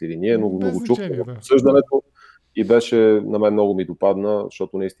го измислили ние, но го чухме в обсъждането и беше, на мен много ми допадна,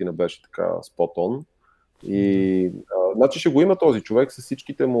 защото наистина беше така spot-on. И значи ще го има този човек с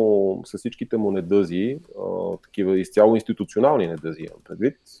всичките му недъзи, такива изцяло институционални недъзи, имам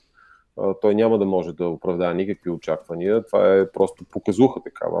предвид. Той няма да може да оправдае никакви очаквания. Това е просто показуха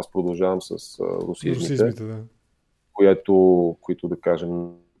такава. Аз продължавам с русизмите, да. които да кажем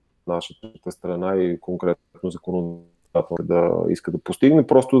нашата страна и конкретно законодателно да иска да постигне,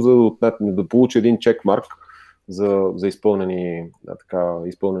 просто за да получи един чекмарк за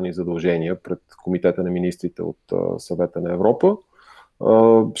изпълнени задължения пред Комитета на министрите от Съвета на Европа.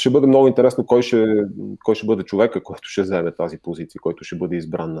 Ще бъде много интересно кой ще бъде човека, който ще вземе тази позиция, който ще бъде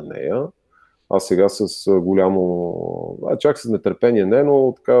избран на нея. Аз сега с голямо... чак с нетърпение не,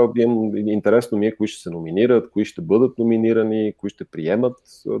 но така интересно ми е кои ще се номинират, кои ще бъдат номинирани, кои ще приемат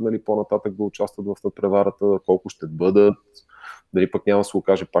по-нататък да участват в надпреварата, колко ще бъдат, дали пък няма да се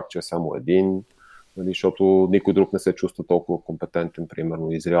окаже пак, че е само един, защото никой друг не се чувства толкова компетентен,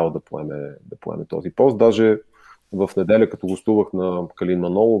 примерно, и зрял да поеме този пост. Даже в неделя, като гостувах на Калин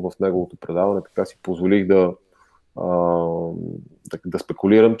Манолов в неговото предаване, така си позволих да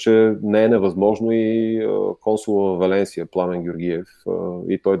спекулирам, че не е невъзможно и консула в Валенсия, Пламен Георгиев,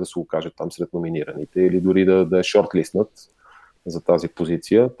 и той да се окаже там сред номинираните или дори да е шортлистнат за тази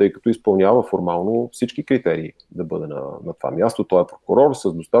позиция, тъй като изпълнява формално всички критерии да бъде на това място. Той е прокурор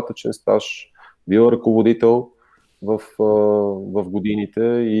с достатъчен стаж, бил ръководител в годините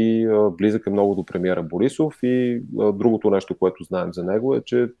и близък е много до премиера Борисов. И другото нещо, което знаем за него е,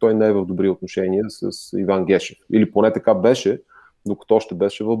 че той не е в добри отношения с Иван Гешев. Или поне така беше, докато още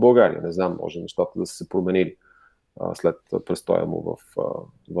беше в България. Не знам, може нещата да са се променили след престоя му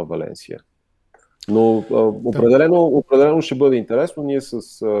в Валенсия. Но определено ще бъде интересно. Ние с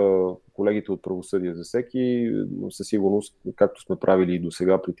колегите от Правосъдие за всеки, със сигурност, както сме правили и до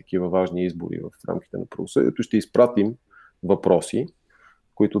сега при такива важни избори в рамките на правосъдието, ще изпратим въпроси,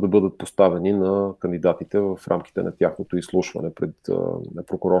 които да бъдат поставени на кандидатите в рамките на тяхното изслушване пред на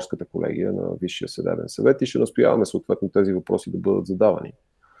прокурорската колегия на Висшия съдебен съвет и ще настояваме съответно тези въпроси да бъдат задавани.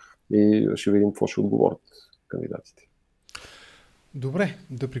 И ще видим какво ще отговорят кандидатите. Добре,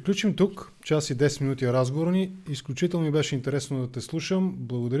 да приключим тук. Час и 10 минути разговор ни. Изключително ми беше интересно да те слушам.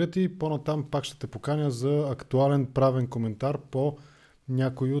 Благодаря ти. По-натам пак ще те поканя за актуален правен коментар по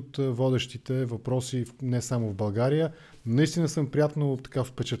някои от водещите въпроси не само в България. Наистина съм приятно така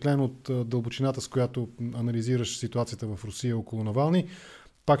впечатлен от дълбочината, с която анализираш ситуацията в Русия около Навални.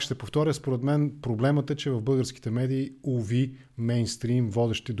 Пак ще повторя, според мен проблемът е, че в българските медии, уви, мейнстрим,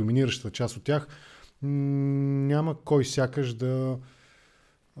 водещи, доминиращата част от тях, няма кой сякаш да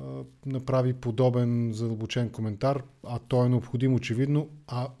направи подобен задълбочен коментар, а то е необходимо очевидно.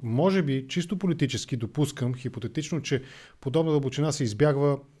 А може би, чисто политически допускам, хипотетично, че подобна дълбочина се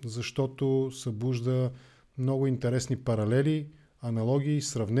избягва, защото събужда много интересни паралели, аналогии,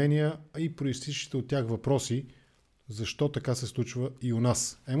 сравнения и проистичащите от тях въпроси, защо така се случва и у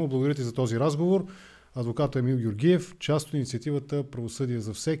нас. Емо, благодаря ти за този разговор. Адвокат Емил Георгиев, част от инициативата Правосъдие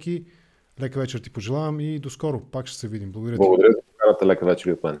за всеки. Лека вечер ти пожелавам и до скоро. Пак ще се видим. Благодаря ти. Благодаря за поканата. Лека вечер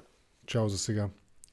и от мен. Чао за сега.